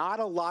are not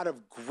a lot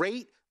of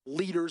great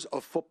leaders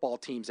of football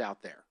teams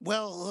out there.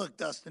 Well, look,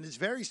 Dustin, it's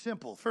very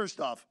simple. First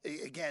off,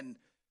 again,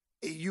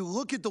 you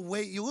look at the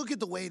way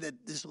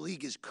that this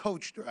league is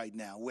coached right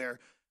now, where,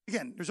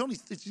 again,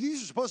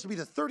 these are supposed to be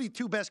the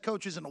 32 best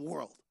coaches in the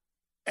world.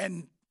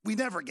 And we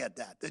never get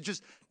that. It's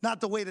just not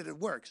the way that it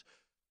works.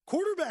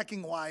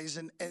 Quarterbacking-wise,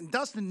 and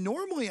Dustin,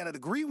 normally I'd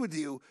agree with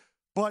you,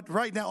 but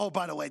right now, oh,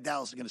 by the way,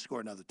 Dallas is going to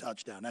score another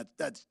touchdown.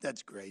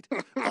 That's great.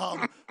 Should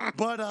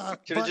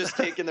have just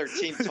taken their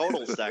team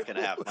total second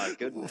half. My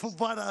goodness.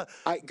 But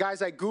I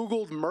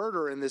Googled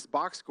murder and this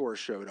box score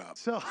showed up.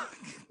 So,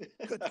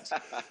 goodness.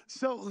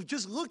 So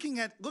just looking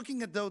at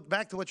those,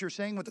 back to what you're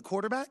saying with the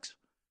quarterbacks,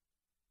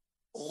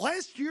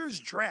 last year's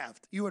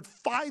draft, you had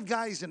 5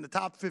 guys in the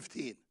top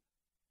 15.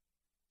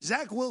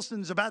 Zach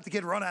Wilson's about to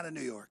get run out of New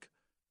York.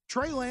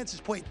 Trey Lance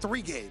has played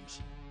 3 games.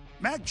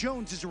 Mac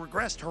Jones has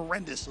regressed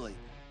horrendously.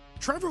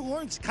 Trevor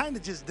Lawrence kind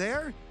of just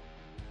there.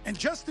 And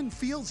Justin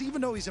Fields,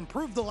 even though he's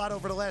improved a lot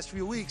over the last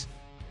few weeks,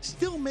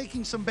 still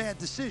making some bad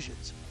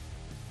decisions.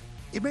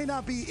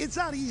 It's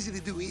not easy to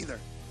do either.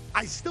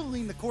 I still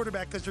lean the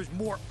quarterback because there's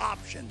more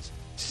options,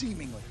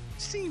 seemingly.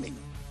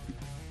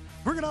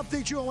 We're going to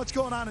update you on what's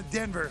going on in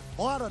Denver.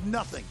 A lot of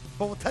nothing,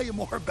 but we'll tell you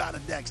more about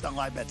it next on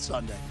Live Bet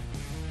Sunday.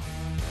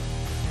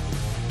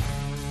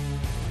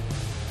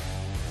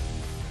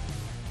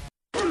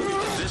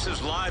 This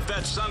is Live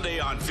Bet Sunday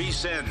on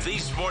VSiN, the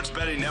Sports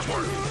Betting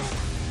Network.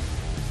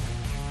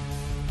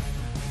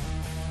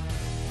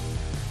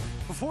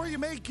 Before you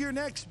make your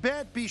next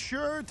bet, be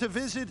sure to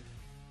visit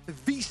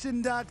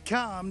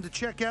VSiN.com to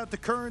check out the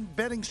current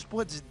betting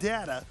splits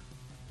data.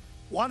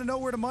 Want to know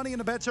where the money and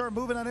the bets are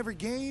moving on every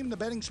game? The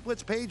betting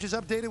splits page is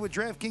updated with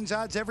DraftKings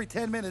odds every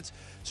 10 minutes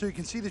so you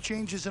can see the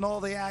changes in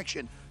all the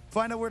action.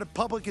 Find out where the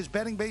public is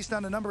betting based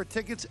on the number of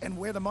tickets and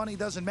where the money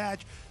doesn't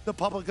match the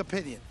public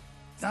opinion.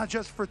 Not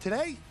just for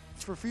today,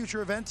 it's for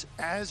future events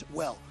as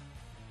well.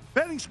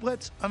 Betting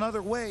splits,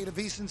 another way to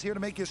VSiN's here to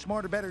make you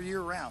smarter, better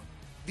year-round.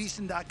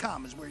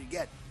 VSiN.com is where you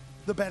get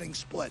the betting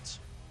splits.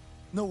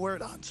 No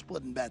word on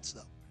splitting bets,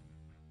 though.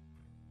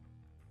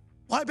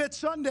 Live Bet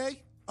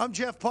Sunday. I'm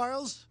Jeff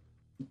Parles,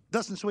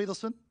 Dustin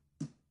Sweetelson,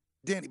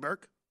 Danny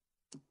Burke,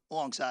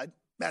 alongside.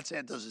 Matt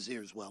Santos is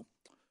here as well.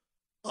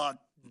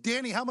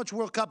 Danny, how much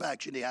World Cup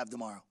action do you have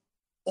tomorrow?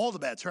 All the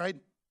bets, right?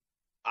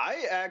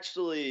 I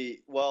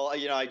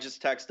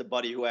just texted a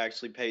buddy who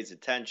actually pays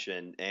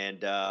attention,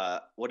 and I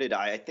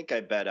think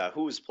I bet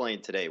who was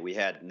playing today? We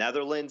had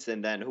Netherlands,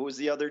 and then who was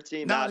the other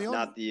team? No,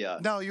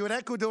 you had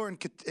Ecuador and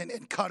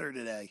Qatar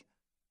today,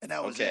 and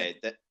that was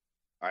it.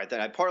 All right,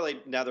 then I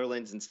parlayed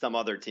Netherlands and some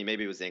other team.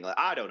 Maybe it was England.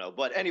 I don't know.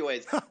 But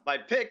anyways, my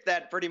pick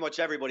that pretty much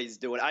everybody's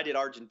doing, I did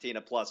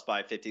Argentina plus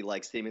 550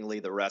 like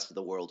seemingly the rest of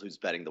the world who's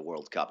betting the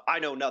World Cup. I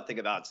know nothing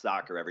about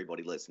soccer,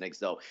 everybody listening,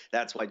 so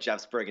that's why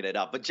Jeff's bringing it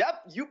up. But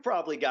Jeff, you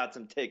probably got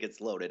some tickets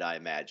loaded, I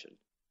imagine.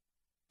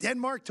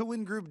 Denmark to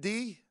win Group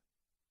D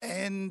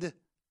and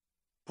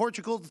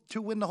Portugal to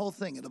win the whole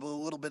thing at a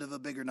little bit of a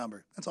bigger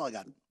number. That's all I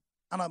got.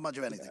 I don't have much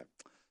of anything. Okay.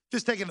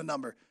 Just taking a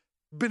number.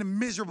 Been a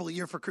miserable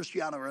year for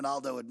Cristiano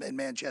Ronaldo in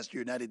Manchester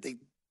United. They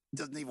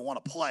doesn't even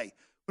want to play.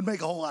 Would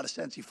make a whole lot of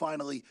sense. He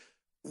finally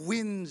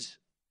wins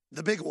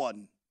the big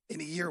one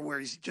in a year where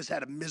he's just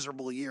had a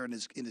miserable year in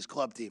his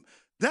club team.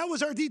 That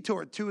was our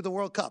detour to the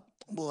World Cup.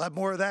 We'll have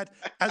more of that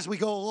as we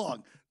go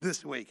along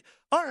this week.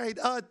 All right,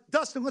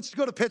 Dustin, let's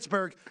go to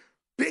Pittsburgh.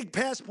 Big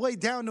pass play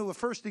down to a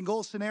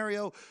first-and-goal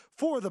scenario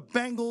for the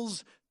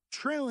Bengals,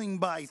 trailing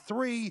by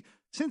 3.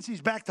 Since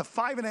he's back to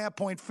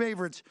 5.5-point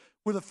favorites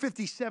with a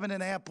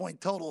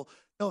 57.5-point total,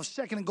 they'll have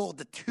second and goal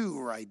to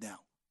 2 right now.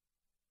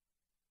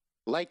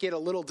 Like it, a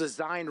little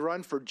design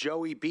run for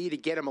Joey B to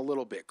get him a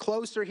little bit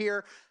closer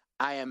here.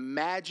 I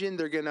imagine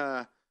they're going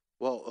to,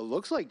 it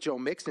looks like Joe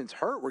Mixon's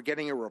hurt. We're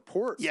getting a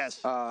report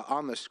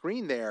on the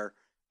screen there.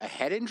 A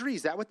head injury,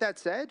 is that what that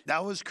said?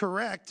 That was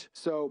correct.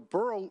 So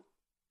Burrow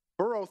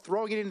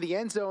throwing it into the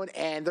end zone,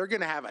 and they're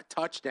going to have a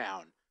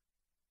touchdown.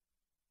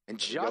 And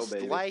just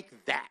like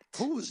that.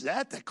 Who was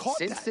that caught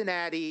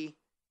Cincinnati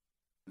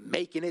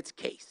making its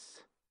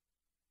case.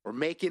 We're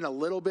making a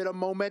little bit of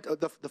moment. Oh,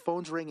 the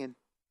phone's ringing.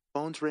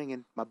 Phone's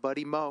ringing. My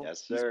buddy Mo.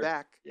 Yes, sir. He's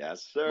back.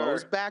 Yes, sir.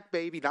 Mo's back,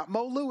 baby. Not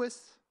Mo Lewis.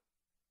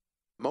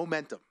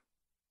 Momentum.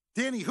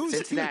 Danny, who's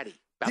Cincinnati?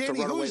 About to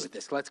run away with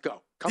this. Let's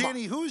go. Come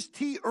Danny, who's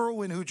T.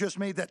 Irwin who just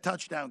made that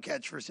touchdown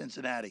catch for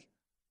Cincinnati?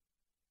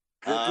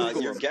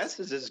 Your guess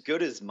is as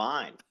good as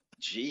mine.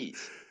 Jeez.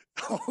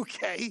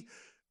 Okay.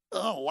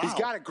 Oh, wow. He's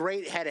got a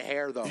great head of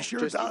hair, though. He sure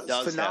just does. He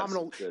does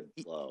phenomenal. have some good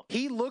flow.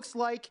 He looks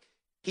like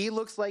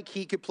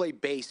he could play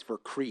bass for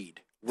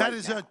Creed. That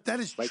is like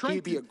Trenton.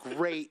 he'd be a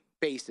great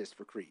bassist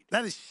for Creed.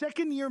 That is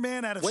second-year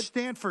man out of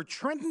Stanford,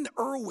 Trenton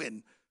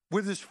Irwin,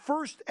 with his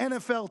first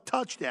NFL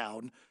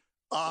touchdown.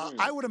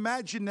 I would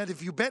imagine that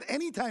if you bet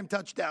anytime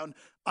touchdown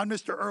on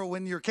Mr.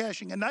 Irwin, you're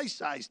cashing a nice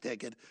size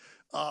ticket.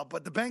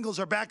 But the Bengals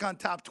are back on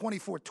top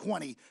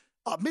 24-20.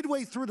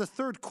 Midway through the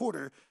third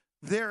quarter,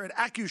 they're at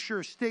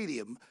Acrisure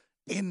Stadium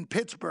in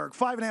Pittsburgh.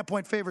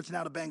 5.5-point favorites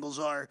now the Bengals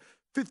are.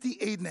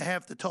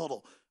 58.5 the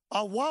total.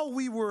 While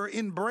we were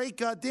in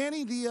break,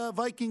 Danny, the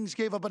Vikings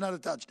gave up another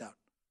touchdown.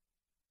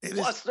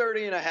 Plus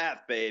 30.5,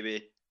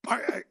 baby.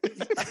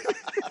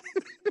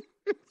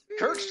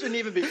 Kirk shouldn't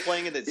even be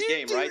playing in this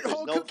game, right?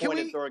 There's no point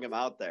in throwing him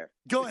out there.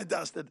 Go ahead,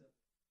 Dustin.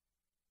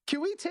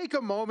 Can we take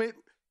a moment?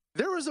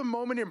 There was a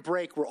moment in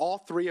break where all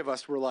three of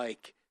us were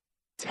like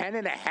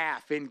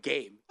 10.5 in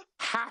game.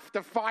 Have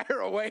to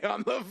fire away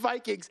on the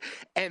Vikings.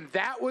 And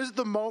that was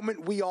the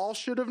moment we all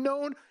should have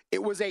known.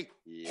 It was a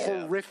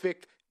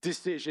horrific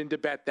decision to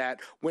bet that.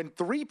 When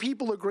three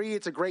people agree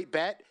it's a great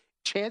bet,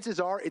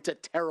 chances are it's a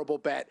terrible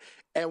bet.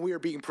 And we are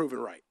being proven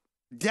right.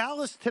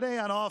 Dallas today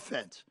on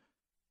offense.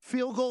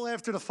 Field goal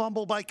after the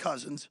fumble by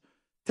Cousins.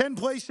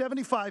 10-play,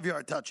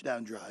 75-yard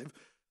touchdown drive.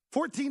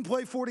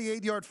 14-play,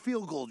 48-yard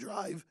field goal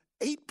drive.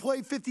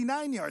 8-play,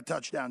 59-yard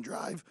touchdown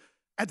drive.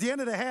 At the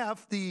end of the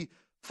half, the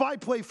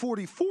 5-play,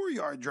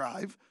 44-yard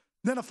drive.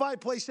 Then a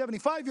 5-play,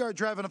 75-yard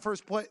drive in the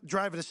first play,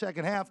 drive in the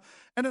second half.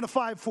 And then a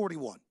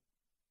 5-41.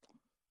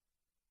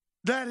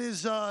 That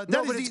is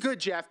it's good,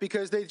 Jeff,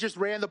 because they just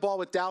ran the ball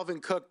with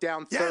Dalvin Cook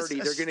down 30. Yes,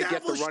 they're going to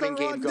get the running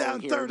game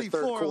going here in the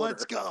third quarter.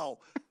 Let's go.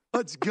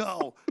 Let's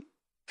go.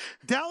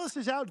 Dallas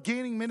is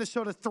outgaining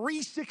Minnesota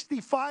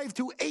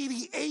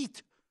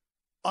 365-88.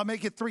 I'll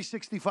make it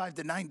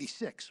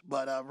 365-96.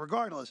 But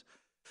regardless,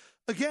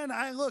 again,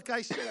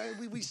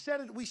 we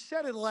said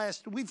it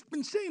last. We've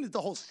been saying it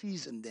the whole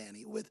season,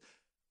 Danny.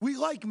 We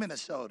like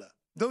Minnesota.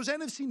 Those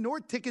NFC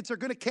North tickets are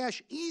going to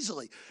cash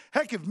easily.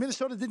 Heck, if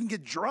Minnesota didn't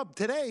get drubbed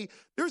today,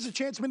 there's a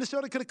chance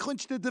Minnesota could have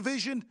clinched the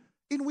division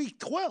in Week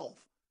 12.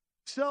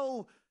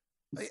 So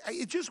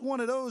it's just one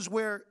of those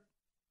where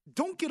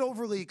don't get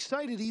overly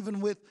excited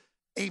even with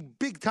a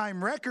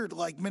big-time record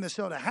like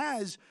Minnesota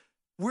has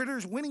where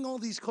there's winning all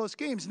these close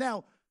games.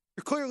 Now,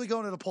 you're clearly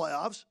going to the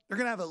playoffs. They're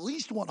going to have at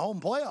least one home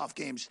playoff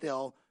game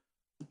still.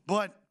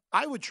 But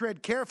I would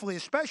tread carefully,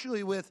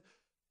 especially with,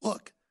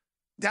 look,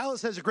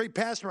 Dallas has a great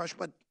pass rush,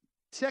 but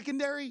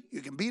secondary,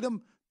 you can beat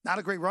them. Not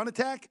a great run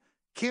attack.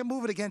 Can't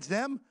move it against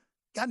them.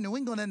 Got New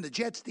England and the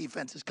Jets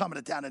defense is coming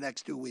to town the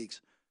next 2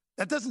 weeks.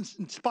 That doesn't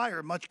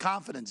inspire much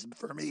confidence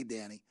for me,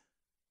 Danny.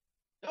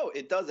 No,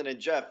 it doesn't. And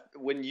Jeff,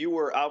 when you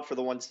were out for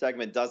the one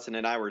segment, Dustin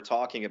and I were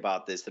talking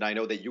about this, and I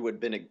know that you had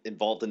been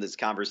involved in this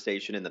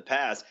conversation in the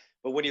past.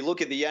 But when you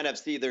look at the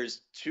NFC,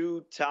 there's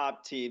two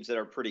top teams that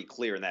are pretty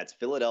clear, and that's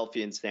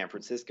Philadelphia and San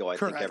Francisco. I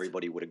think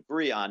everybody would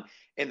agree on.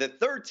 And the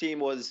third team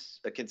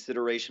was a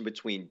consideration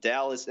between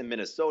Dallas and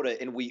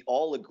Minnesota, and we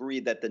all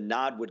agreed that the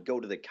nod would go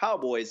to the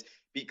Cowboys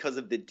because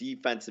of the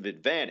defensive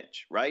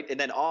advantage, right? And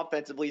then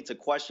offensively, it's a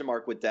question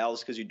mark with Dallas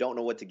because you don't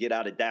know what to get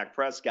out of Dak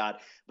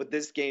Prescott. But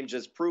this game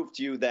just proved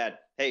to you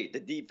that, hey, the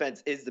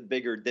defense is the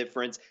bigger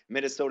difference.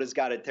 Minnesota's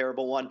got a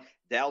terrible one.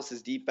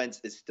 Dallas's defense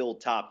is still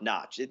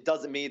top-notch. It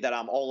doesn't mean that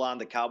I'm all on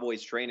the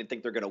Cowboys train and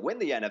think they're going to win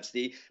the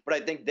NFC, but I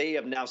think they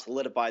have now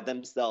solidified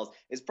themselves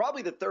as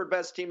probably the third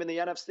best team in the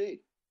NFC.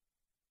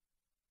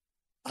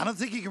 I don't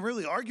think you can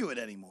really argue it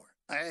anymore.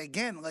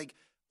 Again, like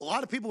a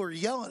lot of people were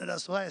yelling at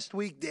us last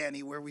week,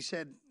 Danny, where we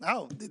said,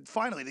 oh,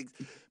 finally,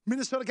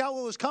 Minnesota got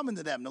what was coming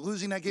to them. They're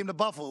losing that game to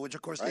Buffalo, which,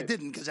 of course, they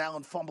didn't because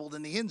Allen fumbled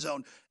in the end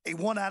zone. A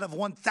 1 out of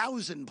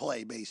 1,000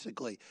 play,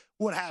 basically,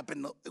 what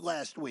happened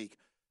last week.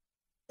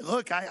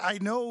 Look, I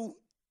know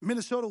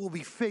Minnesota will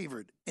be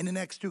favored in the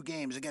next two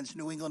games against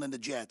New England and the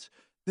Jets.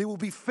 They will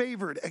be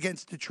favored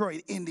against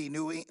Detroit, Indy,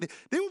 New England.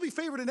 They will be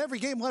favored in every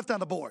game left on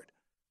the board.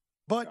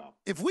 But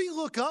if we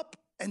look up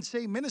and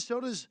say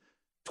Minnesota's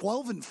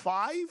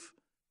 12-5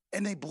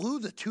 and they blew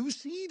the 2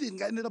 seed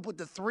and ended up with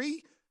the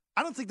 3,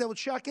 I don't think that would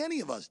shock any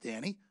of us,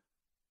 Danny.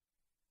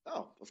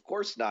 Oh, of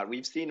course not.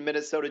 We've seen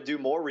Minnesota do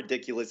more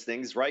ridiculous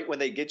things, right? When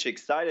they get you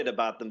excited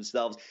about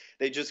themselves,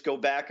 they just go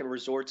back and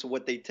resort to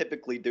what they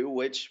typically do,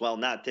 which, well,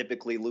 not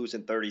typically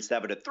losing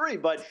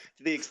 37-3, but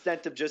to the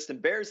extent of just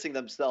embarrassing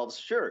themselves,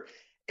 sure.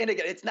 And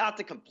again, it's not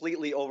to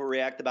completely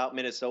overreact about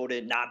Minnesota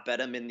and not bet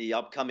them in the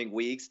upcoming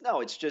weeks.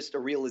 No, it's just a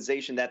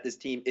realization that this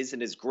team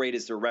isn't as great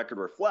as their record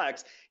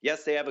reflects.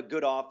 Yes, they have a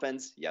good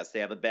offense. Yes, they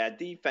have a bad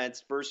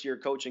defense. First-year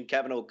coach in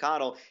Kevin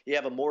O'Connell. You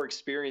have a more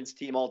experienced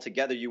team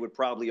altogether, you would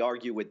probably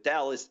argue, with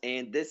Dallas.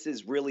 And this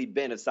has really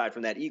been, aside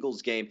from that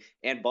Eagles game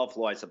and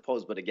Buffalo, I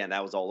suppose, but again,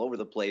 that was all over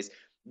the place,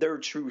 their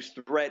true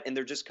threat. And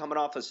they're just coming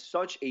off of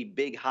such a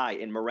big high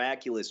and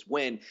miraculous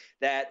win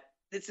that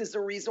this is the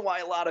reason why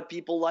a lot of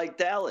people like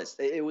Dallas.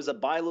 It was a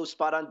buy low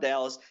spot on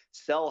Dallas,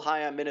 sell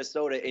high on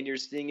Minnesota, and you're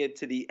seeing it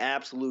to the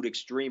absolute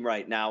extreme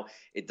right now.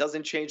 It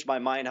doesn't change my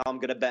mind how I'm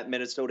going to bet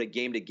Minnesota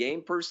game to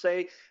game per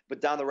se,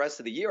 but down the rest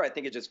of the year, I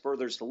think it just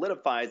further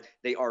solidifies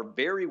they are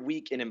very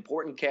weak in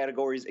important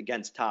categories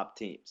against top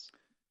teams.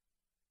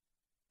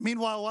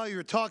 Meanwhile, while you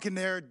were talking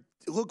there, it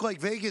looked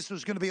like Vegas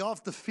was going to be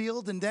off the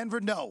field in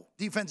Denver. No,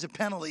 defensive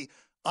penalty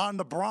on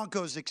the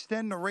Broncos,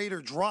 extend the Raider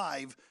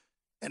drive.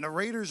 And the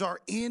Raiders are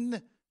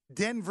in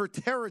Denver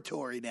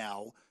territory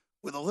now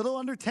with a little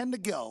under 10 to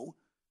go.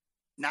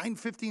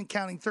 9:50 and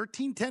counting,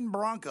 13-10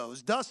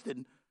 Broncos.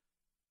 Dustin,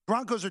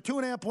 Broncos are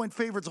 2.5-point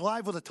favorites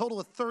live with a total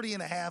of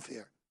 30.5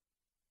 here.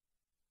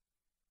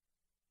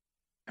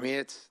 I mean,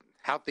 it's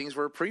how things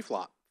were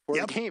pre-flop. For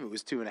the game, it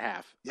was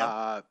 2.5.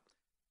 Yep.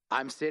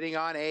 I'm sitting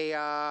on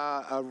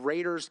a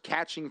Raiders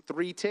catching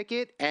 3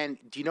 ticket, and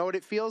do you know what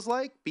it feels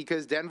like?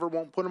 Because Denver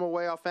won't put them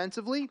away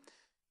offensively.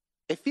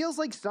 It feels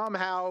like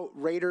somehow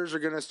Raiders are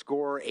going to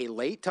score a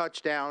late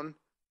touchdown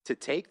to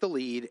take the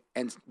lead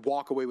and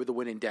walk away with a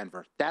win in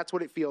Denver. That's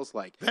what it feels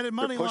like. They're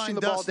pushing the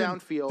ball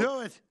downfield.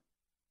 Do it.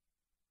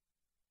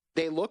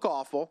 They look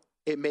awful.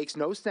 It makes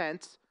no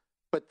sense.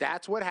 But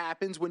that's what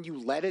happens when you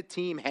let a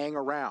team hang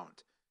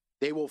around.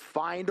 They will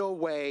find a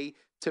way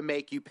to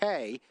make you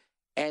pay.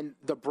 And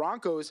the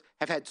Broncos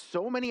have had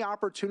so many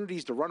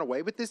opportunities to run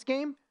away with this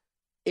game.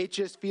 It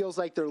just feels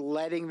like they're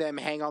letting them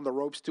hang on the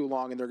ropes too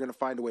long, and they're going to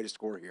find a way to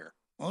score here.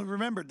 Well,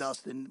 remember,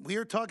 Dustin, we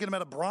are talking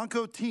about a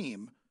Bronco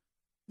team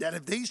that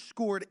if they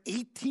scored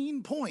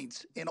 18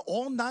 points in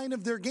all 9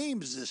 of their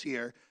games this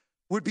year,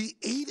 would be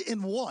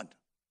 8-1.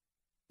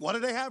 What do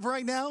they have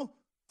right now?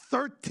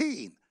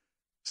 13.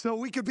 So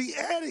we could be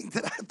adding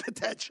to that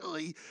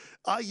potentially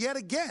yet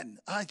again.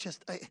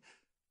 It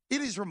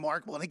is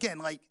remarkable. And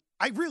again,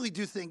 I really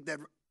do think that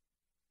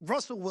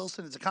Russell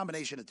Wilson is a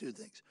combination of 2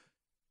 things.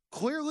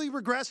 Clearly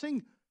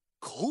regressing,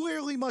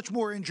 clearly much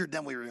more injured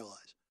than we realize.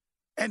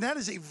 And that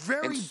is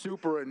and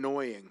super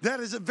annoying. That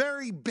is a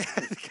very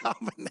bad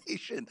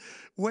combination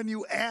when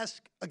you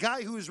ask a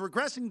guy who is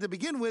regressing to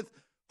begin with,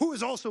 who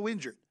is also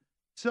injured.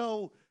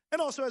 So,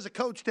 and also as a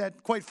coach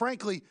that, quite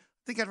frankly,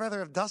 I think I'd rather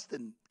have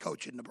Dustin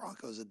coaching the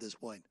Broncos at this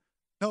point.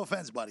 No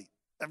offense, buddy.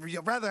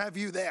 I'd rather have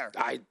you there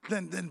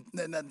than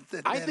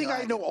I think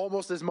I know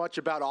almost as much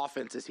about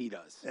offense as he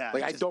does. Yeah,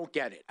 I don't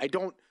get it.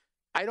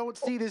 I don't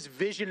see this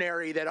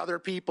visionary that other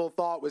people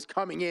thought was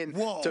coming in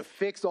to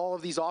fix all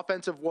of these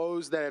offensive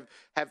woes that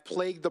have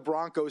plagued the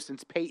Broncos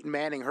since Peyton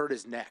Manning hurt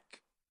his neck.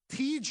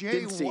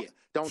 Didn't see it.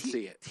 Don't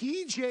see it.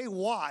 TJ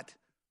Watt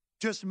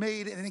just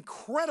made an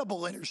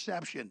incredible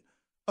interception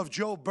of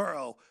Joe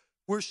Burrow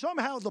where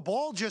somehow the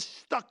ball just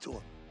stuck to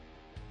him.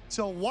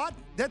 So Watt,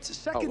 that's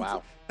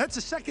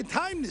the second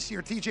time this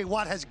year TJ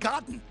Watt has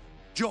gotten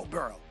Joe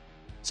Burrow.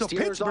 So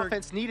Steelers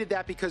offense needed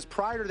that because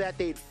prior to that,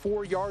 they had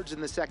 4 yards in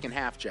the second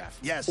half, Jeff.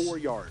 Yes. 4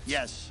 yards.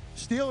 Yes.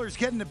 Steelers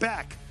getting it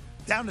back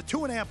down to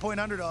 2.5-point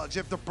underdogs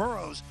after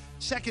Burrow's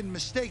second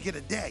mistake of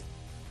the day.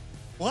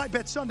 Live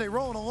Bet Sunday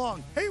rolling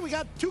along. Hey, we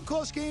got 2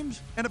 close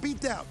games and a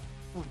beatdown.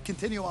 We'll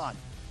continue on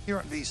here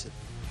on VSiN.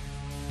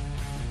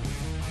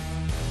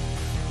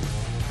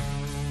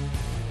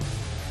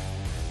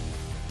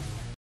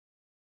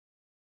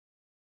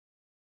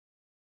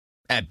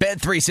 At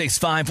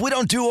Bet365, we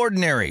don't do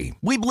ordinary.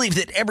 We believe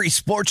that every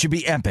sport should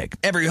be epic.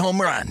 Every home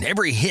run,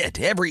 every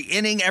hit, every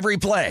inning, every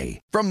play.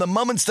 From the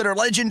moments that are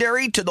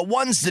legendary to the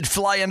ones that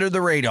fly under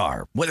the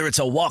radar. Whether it's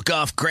a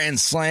walk-off grand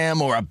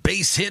slam or a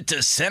base hit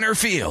to center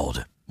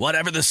field.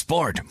 Whatever the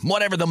sport,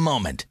 whatever the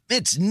moment.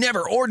 It's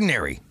never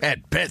ordinary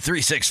at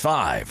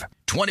Bet365.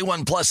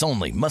 21 plus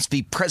only. Must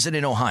be present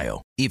in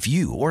Ohio. If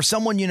you or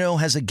someone you know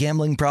has a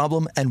gambling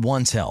problem and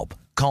wants help,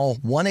 call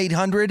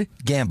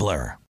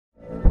 1-800-GAMBLER.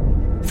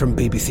 From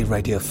BBC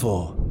Radio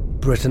 4,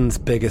 Britain's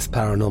biggest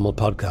paranormal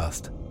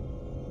podcast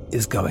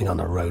is going on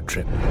a road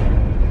trip.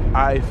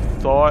 I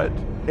thought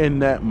in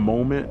that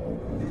moment,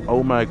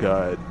 oh my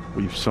God,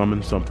 we've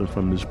summoned something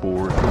from this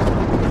board.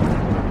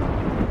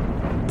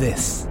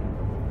 This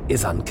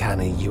is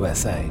Uncanny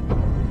USA.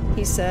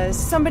 He says,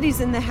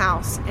 somebody's in the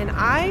house, and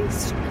I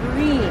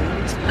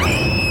screamed.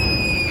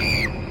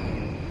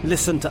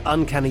 Listen to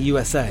Uncanny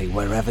USA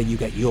wherever you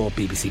get your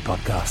BBC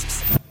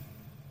podcasts,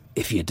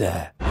 if you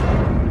dare.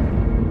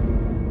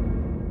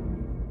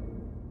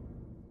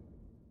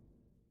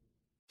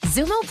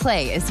 Zumo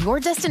Play is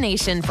your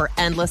destination for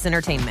endless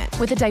entertainment.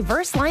 With a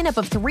diverse lineup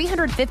of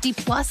 350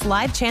 plus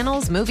live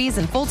channels, movies,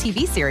 and full TV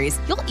series,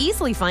 you'll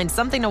easily find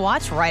something to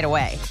watch right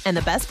away. And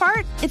the best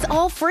part? It's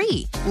all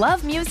free.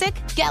 Love music?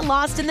 Get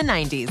lost in the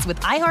 90s with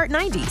iHeart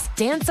 90s,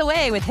 dance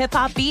away with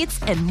hip-hop beats,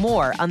 and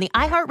more on the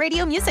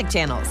iHeartRadio music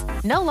channels.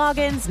 No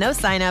logins, no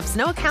signups,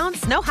 no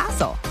accounts, no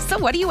hassle. So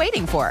what are you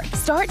waiting for?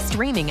 Start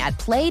streaming at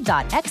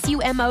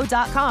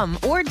play.xumo.com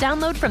or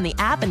download from the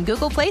app and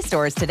Google Play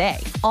stores today.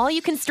 All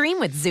you can stream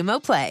with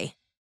Zumo Play.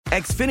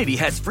 Xfinity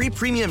has free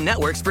premium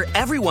networks for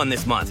everyone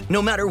this month,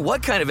 no matter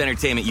what kind of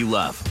entertainment you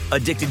love.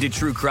 Addicted to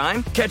true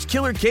crime? Catch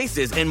killer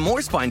cases and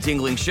more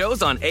spine-tingling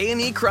shows on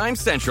A&E Crime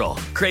Central.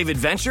 Crave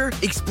adventure?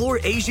 Explore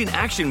Asian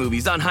action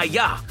movies on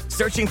Hi-YAH.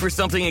 Searching for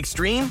something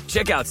extreme?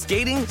 Check out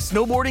skating,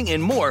 snowboarding,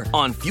 and more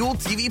on Fuel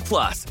TV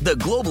Plus, the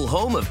global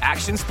home of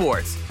action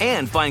sports.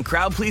 And find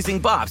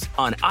crowd-pleasing bops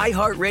on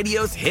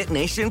iHeartRadio's Hit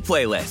Nation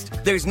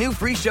playlist. There's new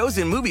free shows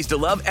and movies to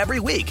love every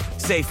week.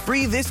 Say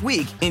free this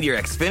week in your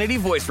Xfinity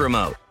voice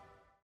remote.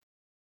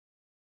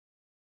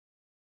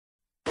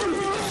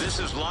 This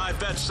is Live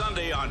Bet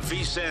Sunday on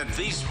VSiN,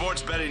 the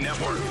Sports Betting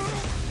Network.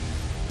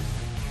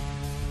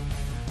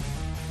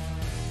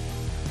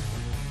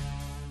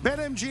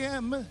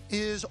 BetMGM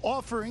is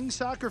offering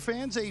soccer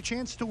fans a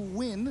chance to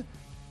win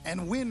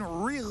and win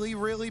really,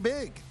 really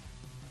big.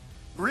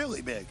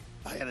 Really big.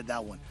 I added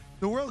that one.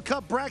 The World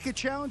Cup Bracket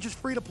Challenge is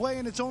free to play,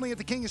 and it's only at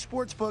the King of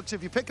Sportsbooks.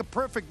 If you pick a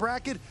perfect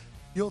bracket,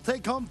 you'll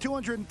take home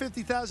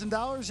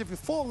 $250,000. If you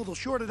fall a little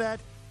short of that,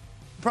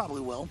 you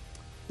probably will.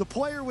 The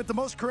player with the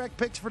most correct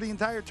picks for the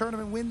entire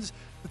tournament wins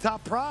the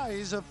top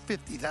prize of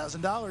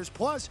 $50,000.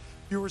 Plus,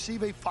 you'll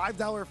receive a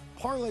 $5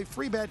 parlay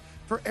free bet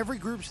for every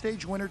group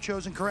stage winner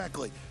chosen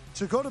correctly.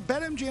 So go to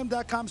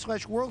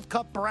betmgm.com/World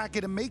Cup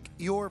Bracket and make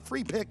your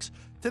free picks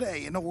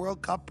today in the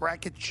World Cup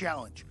Bracket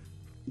Challenge.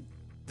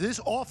 This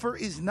offer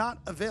is not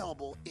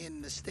available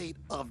in the state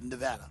of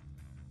Nevada.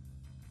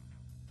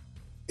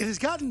 It has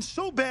gotten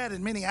so bad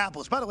in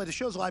Minneapolis. By the way, the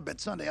show's Live Bet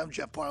Sunday. I'm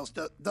Jeff Parles,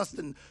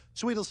 Dustin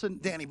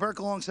Sweetelson, Danny Burke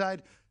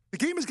alongside. The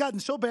game has gotten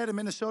so bad in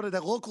Minnesota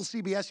that local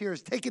CBS here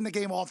has taken the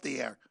game off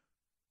the air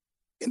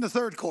in the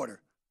third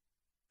quarter.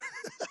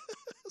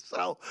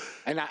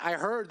 And I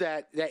heard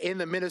that in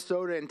the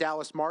Minnesota and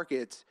Dallas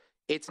markets,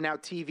 it's now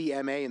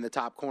TVMA in the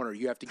top corner.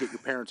 You have to get your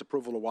parents'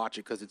 approval to watch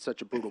it because it's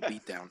such a brutal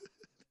beatdown.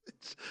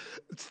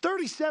 It's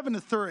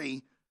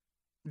 37-3.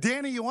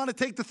 Danny, you want to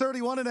take the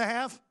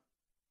 31.5?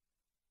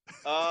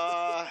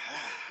 I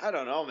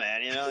don't know,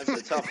 man. You know, it's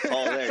a tough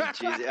call there.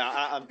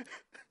 Jeez,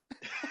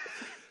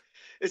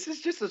 This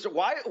is just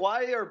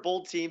why are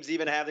both teams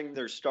even having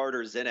their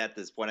starters in at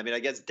this point? I mean, I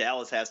guess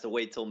Dallas has to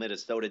wait till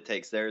Minnesota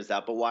takes theirs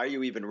out, but why are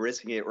you even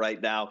risking it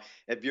right now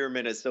if you're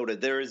Minnesota?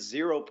 There is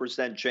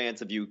 0%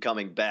 chance of you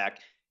coming back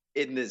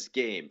in this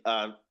game.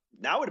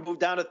 Now it moved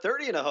down to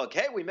 30 and a hook.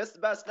 Hey, we missed the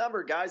best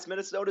number, guys.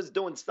 Minnesota's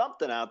doing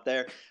something out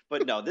there.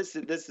 But no, this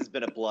has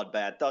been a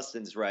bloodbath.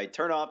 Dustin's right.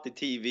 Turn off the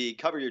TV,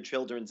 cover your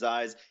children's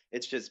eyes.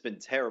 It's just been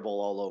terrible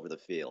all over the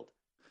field.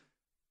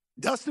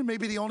 Dustin may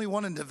be the only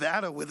one in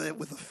Nevada with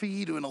a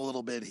feed in a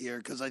little bit here,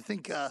 because I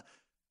think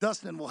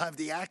Dustin will have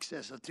the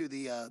access to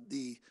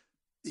the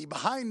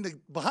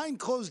behind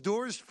closed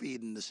doors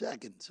feed in a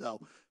second. So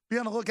be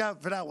on the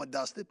lookout for that one,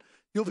 Dustin.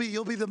 You'll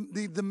be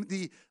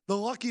the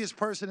luckiest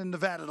person in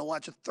Nevada to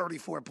watch a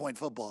 34-point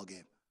football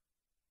game.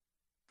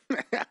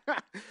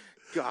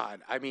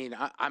 God, I mean,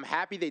 I'm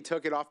happy they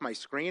took it off my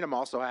screen. I'm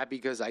also happy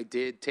because I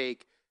did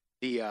take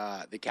the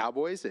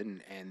Cowboys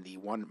and the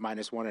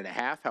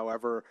 -1.5.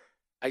 However,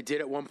 I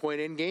did at one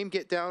point in game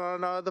get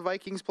down on the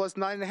Vikings plus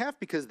 9.5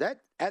 because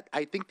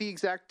I think the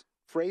exact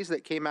phrase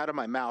that came out of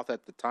my mouth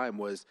at the time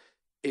was,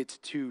 "It's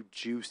too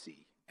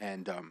juicy,"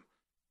 and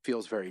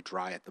feels very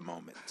dry at the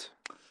moment.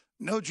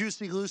 No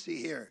Juicy Lucy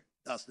here,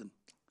 Dustin.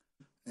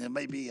 It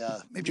may be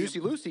Juicy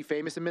Lucy,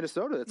 famous in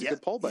Minnesota. That's a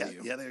good poll by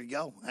you. Yeah, there you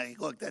go. Hey,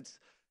 look, that's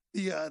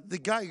the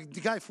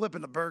guy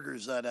flipping the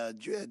burgers at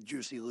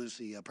Juicy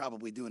Lucy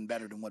probably doing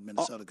better than what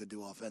Minnesota could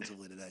do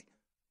offensively today.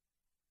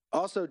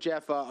 Also,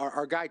 Jeff,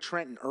 our guy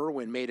Trenton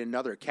Irwin made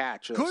another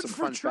catch. Good some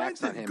for fun Trenton.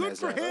 Facts on him. Good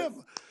for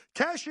him.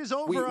 Cash is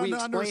over on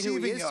the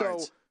receiving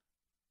yards.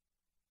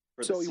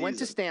 So he went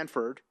to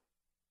Stanford.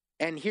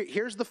 And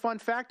here's the fun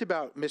fact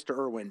about Mr.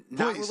 Irwin.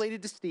 Not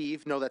related to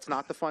Steve. No, that's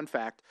not the fun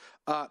fact.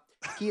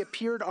 He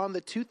appeared on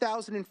the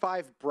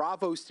 2005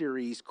 Bravo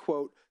series,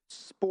 quote,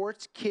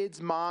 Sports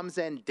Kids, Moms,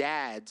 and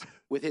Dads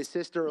with his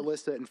sister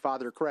Alyssa and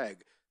father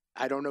Craig.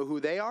 I don't know who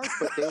they are,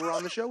 but they were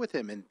on the show with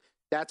him. And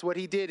that's what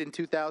he did in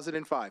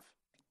 2005.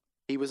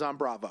 He was on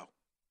Bravo.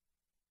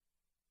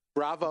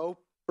 Bravo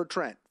for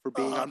Trent for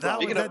being on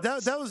Bravo.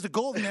 That was the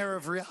golden era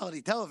of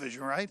reality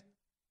television, right?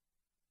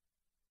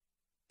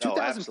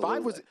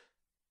 2005 was...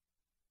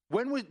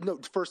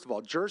 First of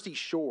all, Jersey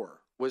Shore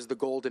was the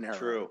golden era.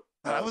 True.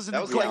 That was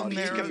like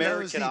peak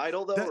American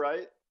Idol, though,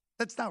 right?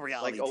 That's not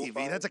reality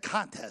TV. That's a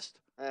contest.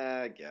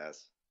 I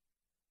guess.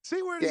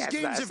 See where these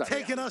games have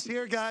taken us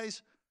here,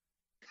 guys?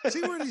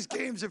 See where these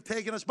games have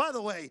taken us? By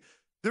the way,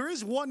 there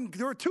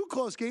are two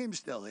close games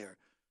still here.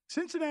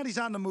 Cincinnati's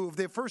on the move.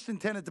 They're first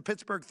and 10 at the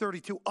Pittsburgh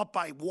 32, up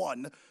by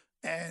 1.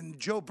 And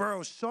Joe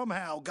Burrow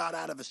somehow got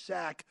out of a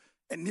sack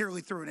and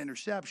nearly threw an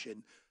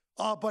interception.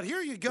 But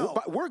here you go.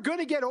 But we're going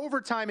to get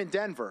overtime in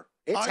Denver.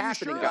 It's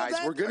happening, guys.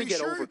 We're going to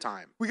get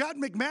overtime. We got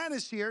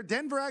McManus here.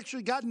 Denver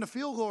actually got in the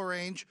field goal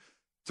range.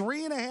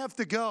 3.5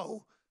 to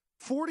go.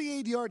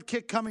 48-yard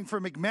kick coming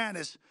from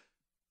McManus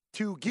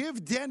to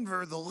give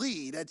Denver the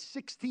lead at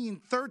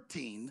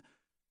 16-13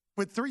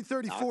 with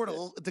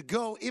 3:34 to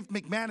go if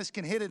McManus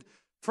can hit it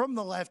from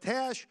the left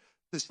hash.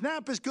 The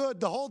snap is good.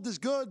 The hold is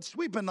good.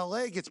 Sweeping the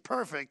leg, it's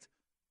perfect.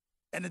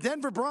 And the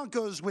Denver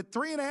Broncos, with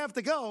 3.5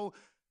 to go,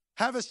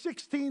 have a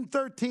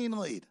 16-13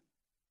 lead.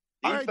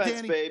 All right,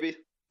 Danny. Baby.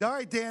 All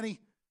right, Danny.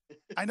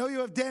 I know you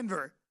have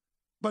Denver,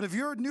 but if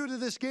you're new to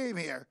this game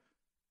here,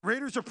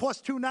 Raiders are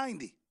plus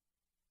 290.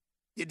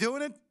 You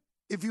doing it?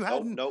 If you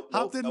hadn't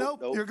hopped in,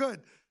 you're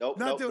good.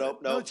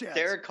 No chance.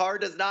 Derek Carr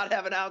does not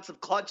have an ounce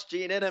of clutch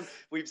gene in him.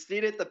 We've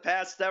seen it the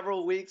past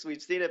several weeks.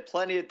 We've seen it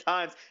plenty of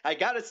times. I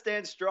got to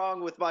stand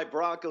strong with my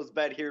Broncos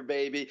bet here,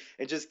 baby,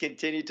 and just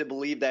continue to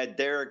believe that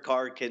Derek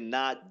Carr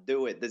cannot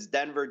do it. This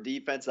Denver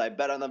defense, I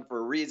bet on them for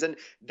a reason.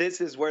 This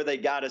is where they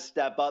got to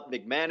step up.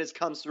 McManus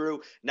comes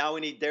through. Now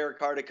we need Derek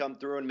Carr to come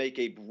through and make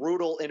a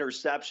brutal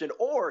interception,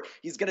 or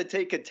he's going to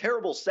take a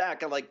terrible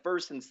sack on like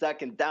first and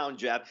second down,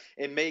 Jeff,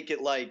 and make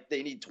it like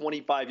they need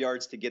 25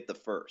 yards to get the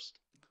first.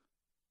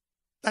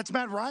 That's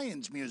Matt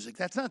Ryan's music.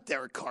 That's not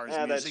Derek Carr's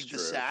music, the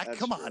sack.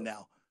 Come on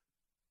now.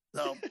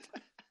 So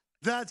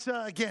that's,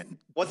 again.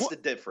 What's the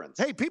difference?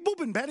 Hey, people have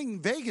been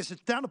betting Vegas.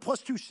 It's down to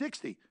plus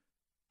 260.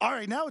 All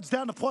right, now it's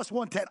down to plus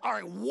 110. All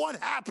right, what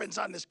happens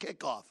on this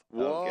kickoff?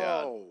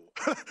 Whoa.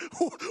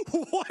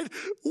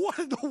 What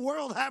in the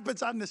world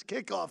happens on this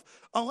kickoff?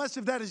 Unless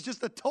if that is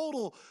just a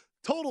total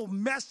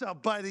mess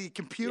up by the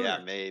computer. Yeah,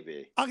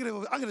 maybe. I'm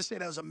gonna say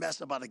that was a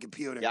mess up on the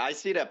computer. Yeah, I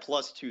see that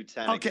plus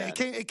 210.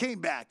 Okay, it came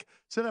back.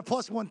 So that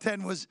plus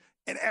 110 was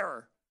an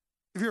error.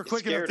 If you're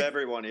quick enough, scared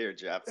everyone here,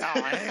 Jeff.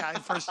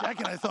 For a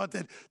second, I thought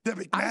that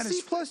McManus. I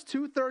see plus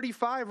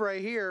 235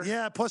 right here.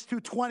 Yeah, plus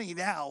 220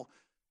 now.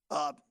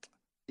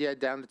 Yeah,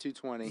 down to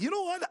 220. You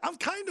know what? I'm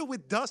kind of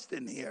with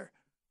Dustin here.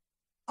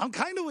 I'm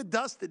kind of with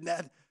Dustin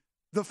that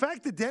the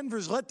fact that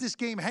Denver's let this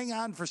game hang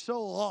on for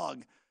so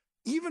long,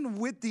 even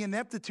with the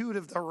ineptitude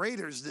of the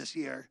Raiders this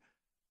year,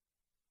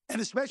 and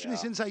especially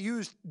since I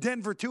used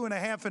Denver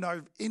 2.5 in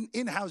our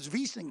in-house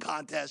VSiN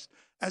contest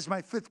as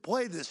my 5th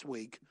play this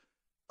week,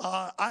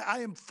 I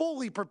am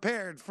fully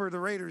prepared for the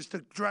Raiders to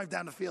drive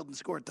down the field and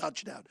score a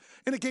touchdown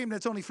in a game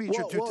that's only featured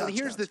 2 touchdowns. Well,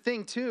 here's the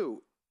thing,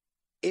 too,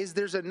 is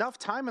there's enough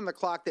time on the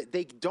clock that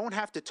they don't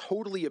have to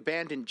totally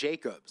abandon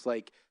Jacobs.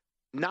 Like,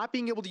 not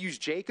being able to use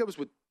Jacobs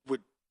would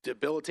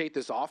debilitate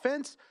this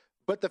offense,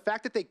 but the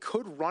fact that they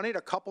could run it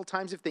a couple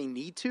times if they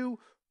need to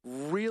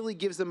really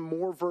gives them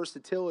more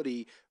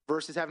versatility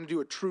versus having to do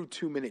a true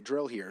 2-minute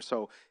drill here.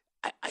 So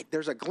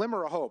there's a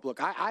glimmer of hope.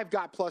 Look, I've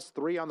got plus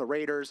 3 on the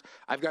Raiders.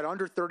 I've got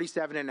under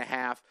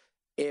 37.5.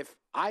 If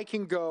I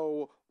can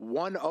go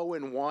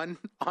 1-0-1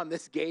 on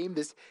this game,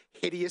 this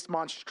hideous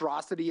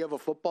monstrosity of a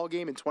football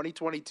game in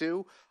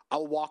 2022,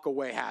 I'll walk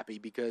away happy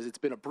because it's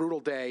been a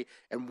brutal day,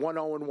 and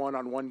 1-0-1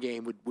 on one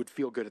game would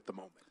feel good at the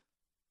moment.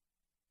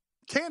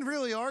 Can't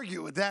really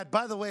argue with that.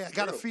 By the way, I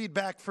got a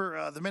feedback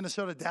for the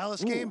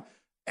Minnesota-Dallas game,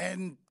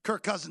 and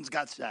Kirk Cousins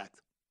got sacked.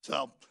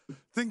 So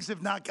things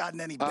have not gotten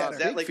any better. Is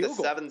that like the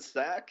 7th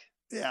sack?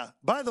 Yeah.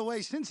 By the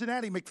way,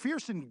 Cincinnati,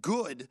 McPherson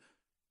good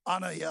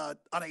on a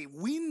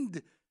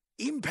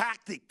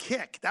wind-impacted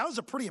kick. That was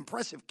a pretty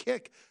impressive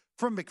kick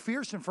from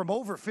McPherson from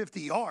over 50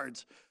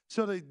 yards.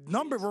 So the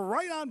number, we're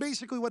right on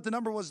basically what the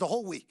number was the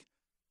whole week.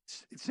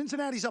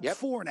 Cincinnati's up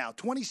 4 now,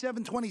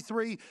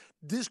 27-23.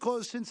 This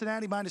close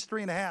Cincinnati minus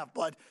 3.5.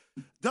 But,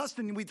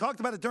 Dustin, we talked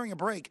about it during a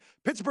break.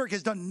 Pittsburgh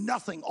has done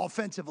nothing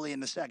offensively in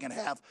the second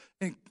half.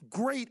 And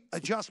great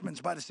adjustments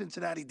by the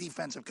Cincinnati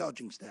defensive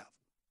coaching staff.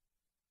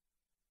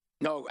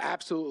 No,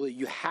 absolutely.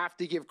 You have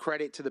to give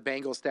credit to the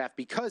Bengals staff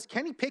because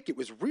Kenny Pickett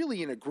was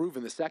really in a groove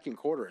in the second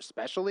quarter,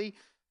 especially.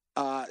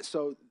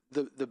 So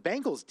the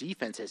Bengals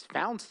defense has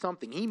found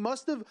something. He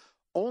must have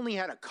only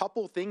had a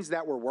couple things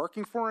that were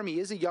working for him. He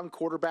is a young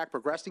quarterback.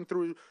 Progressing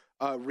through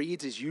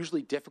reads is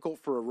usually difficult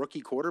for a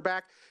rookie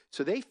quarterback.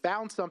 So they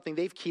found something.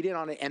 They've keyed in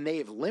on it, and they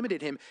have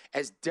limited him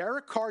as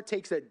Derek Carr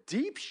takes a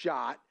deep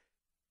shot,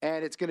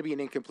 and it's going to be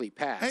an incomplete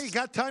pass. Hey, you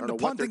got time to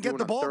punt and get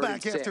the ball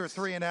back after a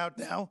 3-and-out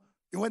now.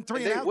 You went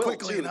 3-and-out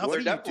quickly enough.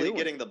 They're definitely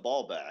getting the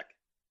ball back.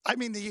 I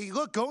mean,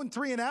 look, going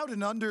 3-and-out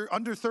in under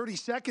 30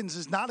 seconds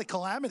is not a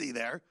calamity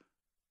there.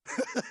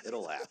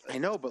 It'll happen. I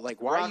know, but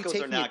like, why Broncos are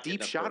you taking a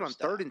deep shot on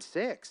 3rd and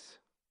 6?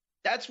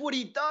 That's what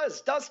he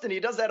does, Dustin. He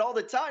does that all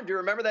the time. Do you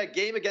remember that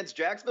game against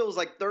Jacksonville? It was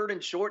like 3rd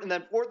and short, and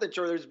then 4th and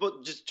short. There's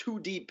just 2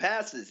 deep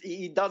passes.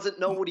 He doesn't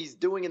know what he's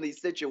doing in these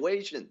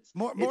situations.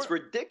 It's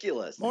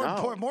ridiculous.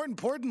 More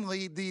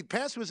importantly, the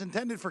pass was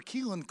intended for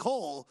Keelan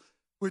Cole,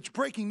 which,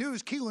 breaking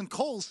news, Keelan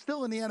Cole's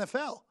still in the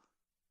NFL.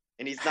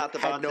 And he's not the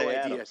I had no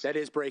idea. Adams. That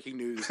is breaking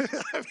news.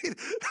 I mean,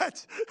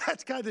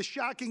 that's kind of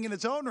shocking in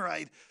its own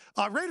right.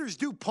 Raiders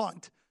do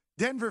punt.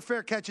 Denver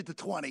fair catch at the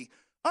 20.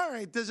 All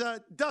right,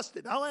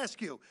 Dustin, I'll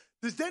ask you.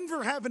 Does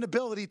Denver have an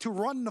ability to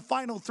run the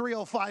final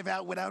 3:05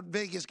 out without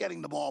Vegas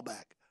getting the ball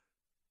back?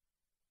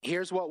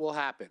 Here's what will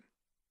happen.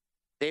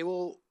 They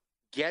will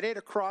get it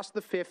across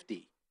the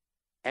 50,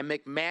 and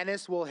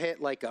McManus will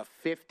hit like a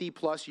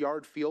 50-plus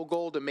yard field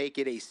goal to make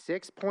it a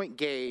 6-point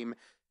game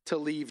to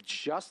leave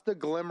just the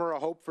glimmer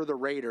of hope for the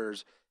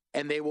Raiders,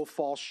 and they will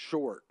fall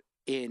short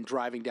in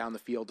driving down the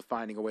field to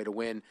finding a way to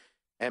win,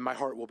 and my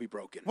heart will be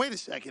broken. Wait a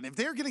second. If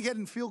they're going to get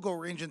in field goal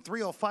range in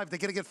 3:05, they're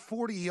going to get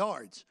 40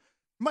 yards.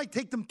 It might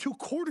take them 2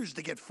 quarters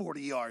to get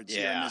 40 yards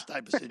here in this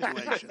type of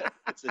situation.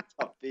 It's a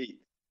tough beat.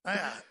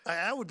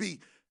 That would be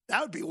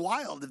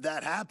wild if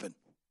that happened.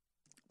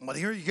 But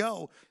here you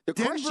go. The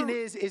question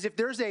is if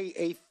there's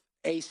a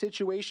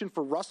situation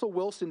for Russell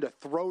Wilson to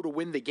throw to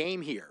win the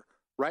game here,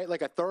 right?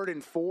 Like a 3rd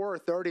and 4 or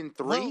 3rd and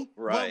 3?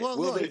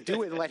 Will they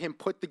do it and let him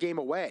put the game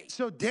away?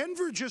 So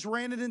Denver just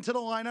ran it into the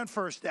line on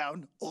first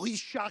down. The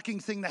least shocking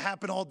thing to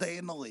happen all day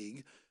in the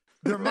league.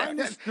 They're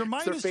minus.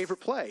 It's their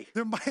favorite play.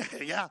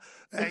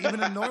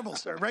 Even in normal,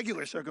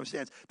 regular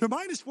circumstance. They're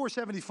minus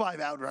 475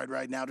 outright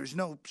right now. There's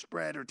no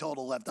spread or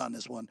total left on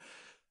this one.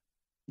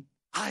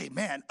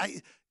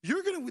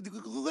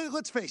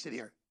 Let's face it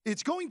here.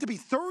 It's going to be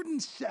 3rd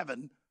and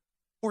 7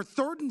 or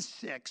 3rd and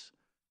 6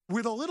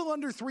 with a little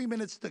under 3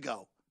 minutes to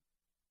go.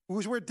 It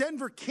was where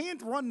Denver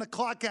can't run the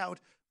clock out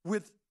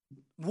with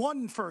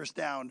 1 first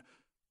down.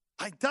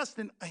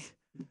 Dustin,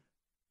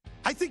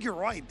 I think you're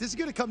right. This is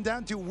going to come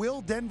down to, will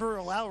Denver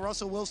allow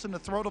Russell Wilson to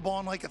throw the ball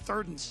on like a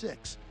 3rd and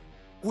 6?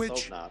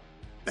 Which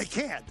they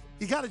can't.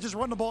 You got to just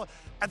run the ball.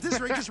 At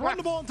this rate, just run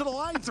the ball into the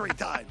line 3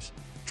 times.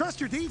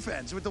 Trust your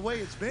defense with the way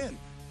it's been.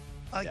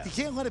 You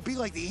can't let it be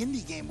like the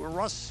Indy game where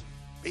Russ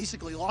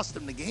basically lost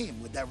him the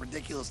game with that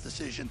ridiculous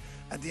decision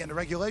at the end of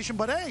regulation.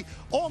 But, hey,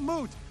 all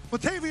moot.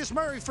 Latavius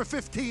Murray for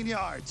 15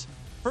 yards.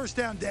 First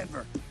down,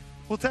 Denver.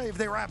 We'll tell you if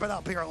they wrap it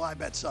up here on Live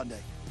Bet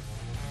Sunday.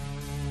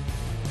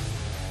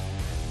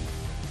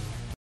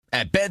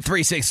 At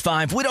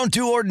Bet365, we don't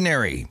do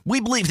ordinary. We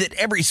believe that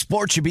every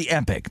sport should be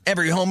epic.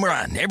 Every home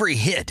run, every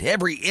hit,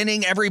 every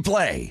inning, every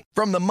play.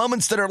 From the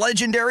moments that are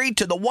legendary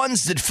to the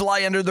ones that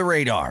fly under the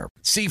radar.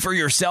 See for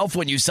yourself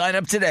when you sign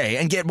up today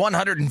and get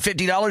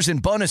 $150 in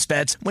bonus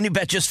bets when you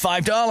bet just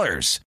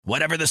 $5.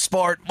 Whatever the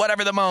sport,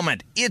 whatever the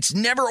moment, it's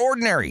never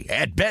ordinary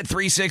at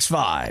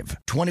Bet365.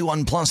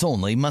 21 plus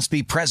only. Must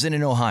be present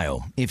in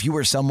Ohio. If you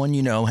or someone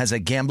you know has a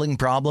gambling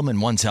problem and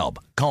wants help,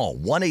 call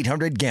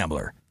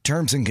 1-800-GAMBLER.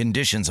 Terms and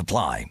conditions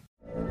apply.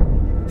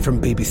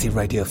 From BBC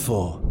Radio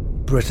 4,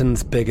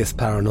 Britain's biggest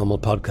paranormal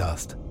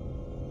podcast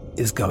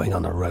is going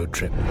on a road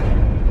trip.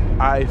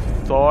 I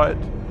thought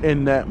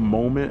in that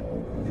moment,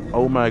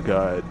 oh my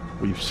God,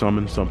 we've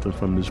summoned something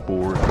from this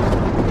board.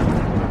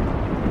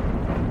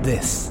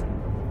 This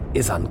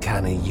is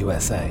Uncanny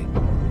USA.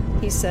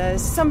 He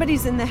says,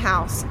 somebody's in the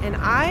house, and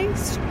I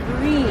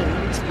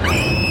screamed.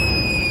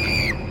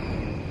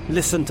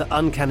 Listen to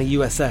Uncanny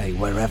USA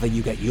wherever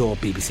you get your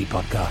BBC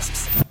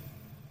podcasts,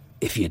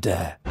 if you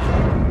dare.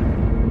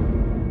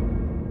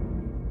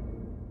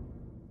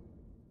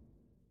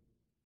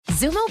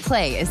 Xumo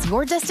Play is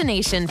your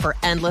destination for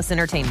endless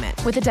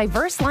entertainment. With a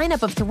diverse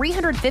lineup of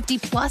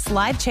 350-plus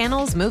live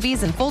channels,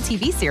 movies, and full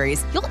TV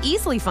series, you'll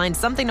easily find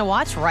something to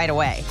watch right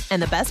away.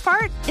 And the best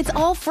part? It's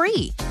all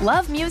free.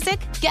 Love music?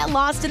 Get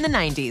lost in the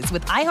 90s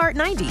with iHeart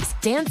 90s,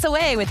 dance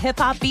away with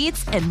hip-hop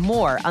beats, and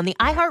more on the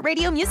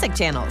iHeartRadio music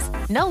channels.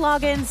 No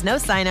logins, no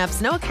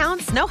signups, no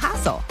accounts, no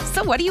hassle.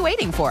 So what are you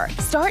waiting for?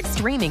 Start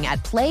streaming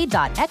at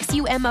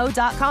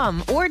play.xumo.com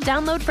or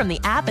download from the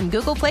app and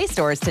Google Play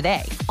stores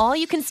today. All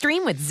you can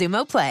stream with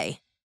Xumo Play.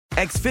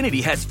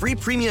 Xfinity has free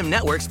premium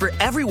networks for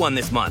everyone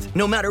this month,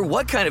 no matter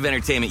what kind of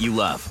entertainment you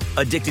love.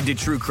 Addicted to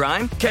true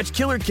crime? Catch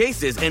killer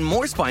cases and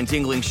more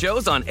spine-tingling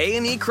shows on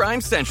A&E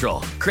Crime Central.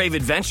 Crave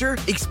adventure?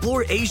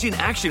 Explore Asian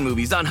action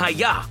movies on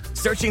Hi-YAH.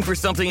 Searching for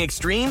something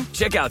extreme?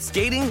 Check out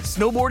skating,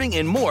 snowboarding,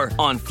 and more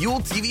on Fuel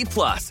TV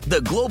Plus,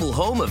 the global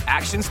home of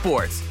action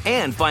sports.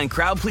 And find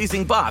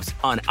crowd-pleasing bops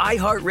on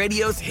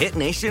iHeartRadio's Hit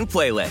Nation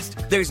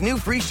playlist. There's new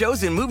free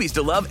shows and movies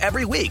to love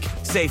every week.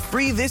 Say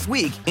free this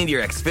week in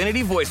your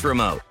Xfinity voice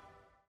remote.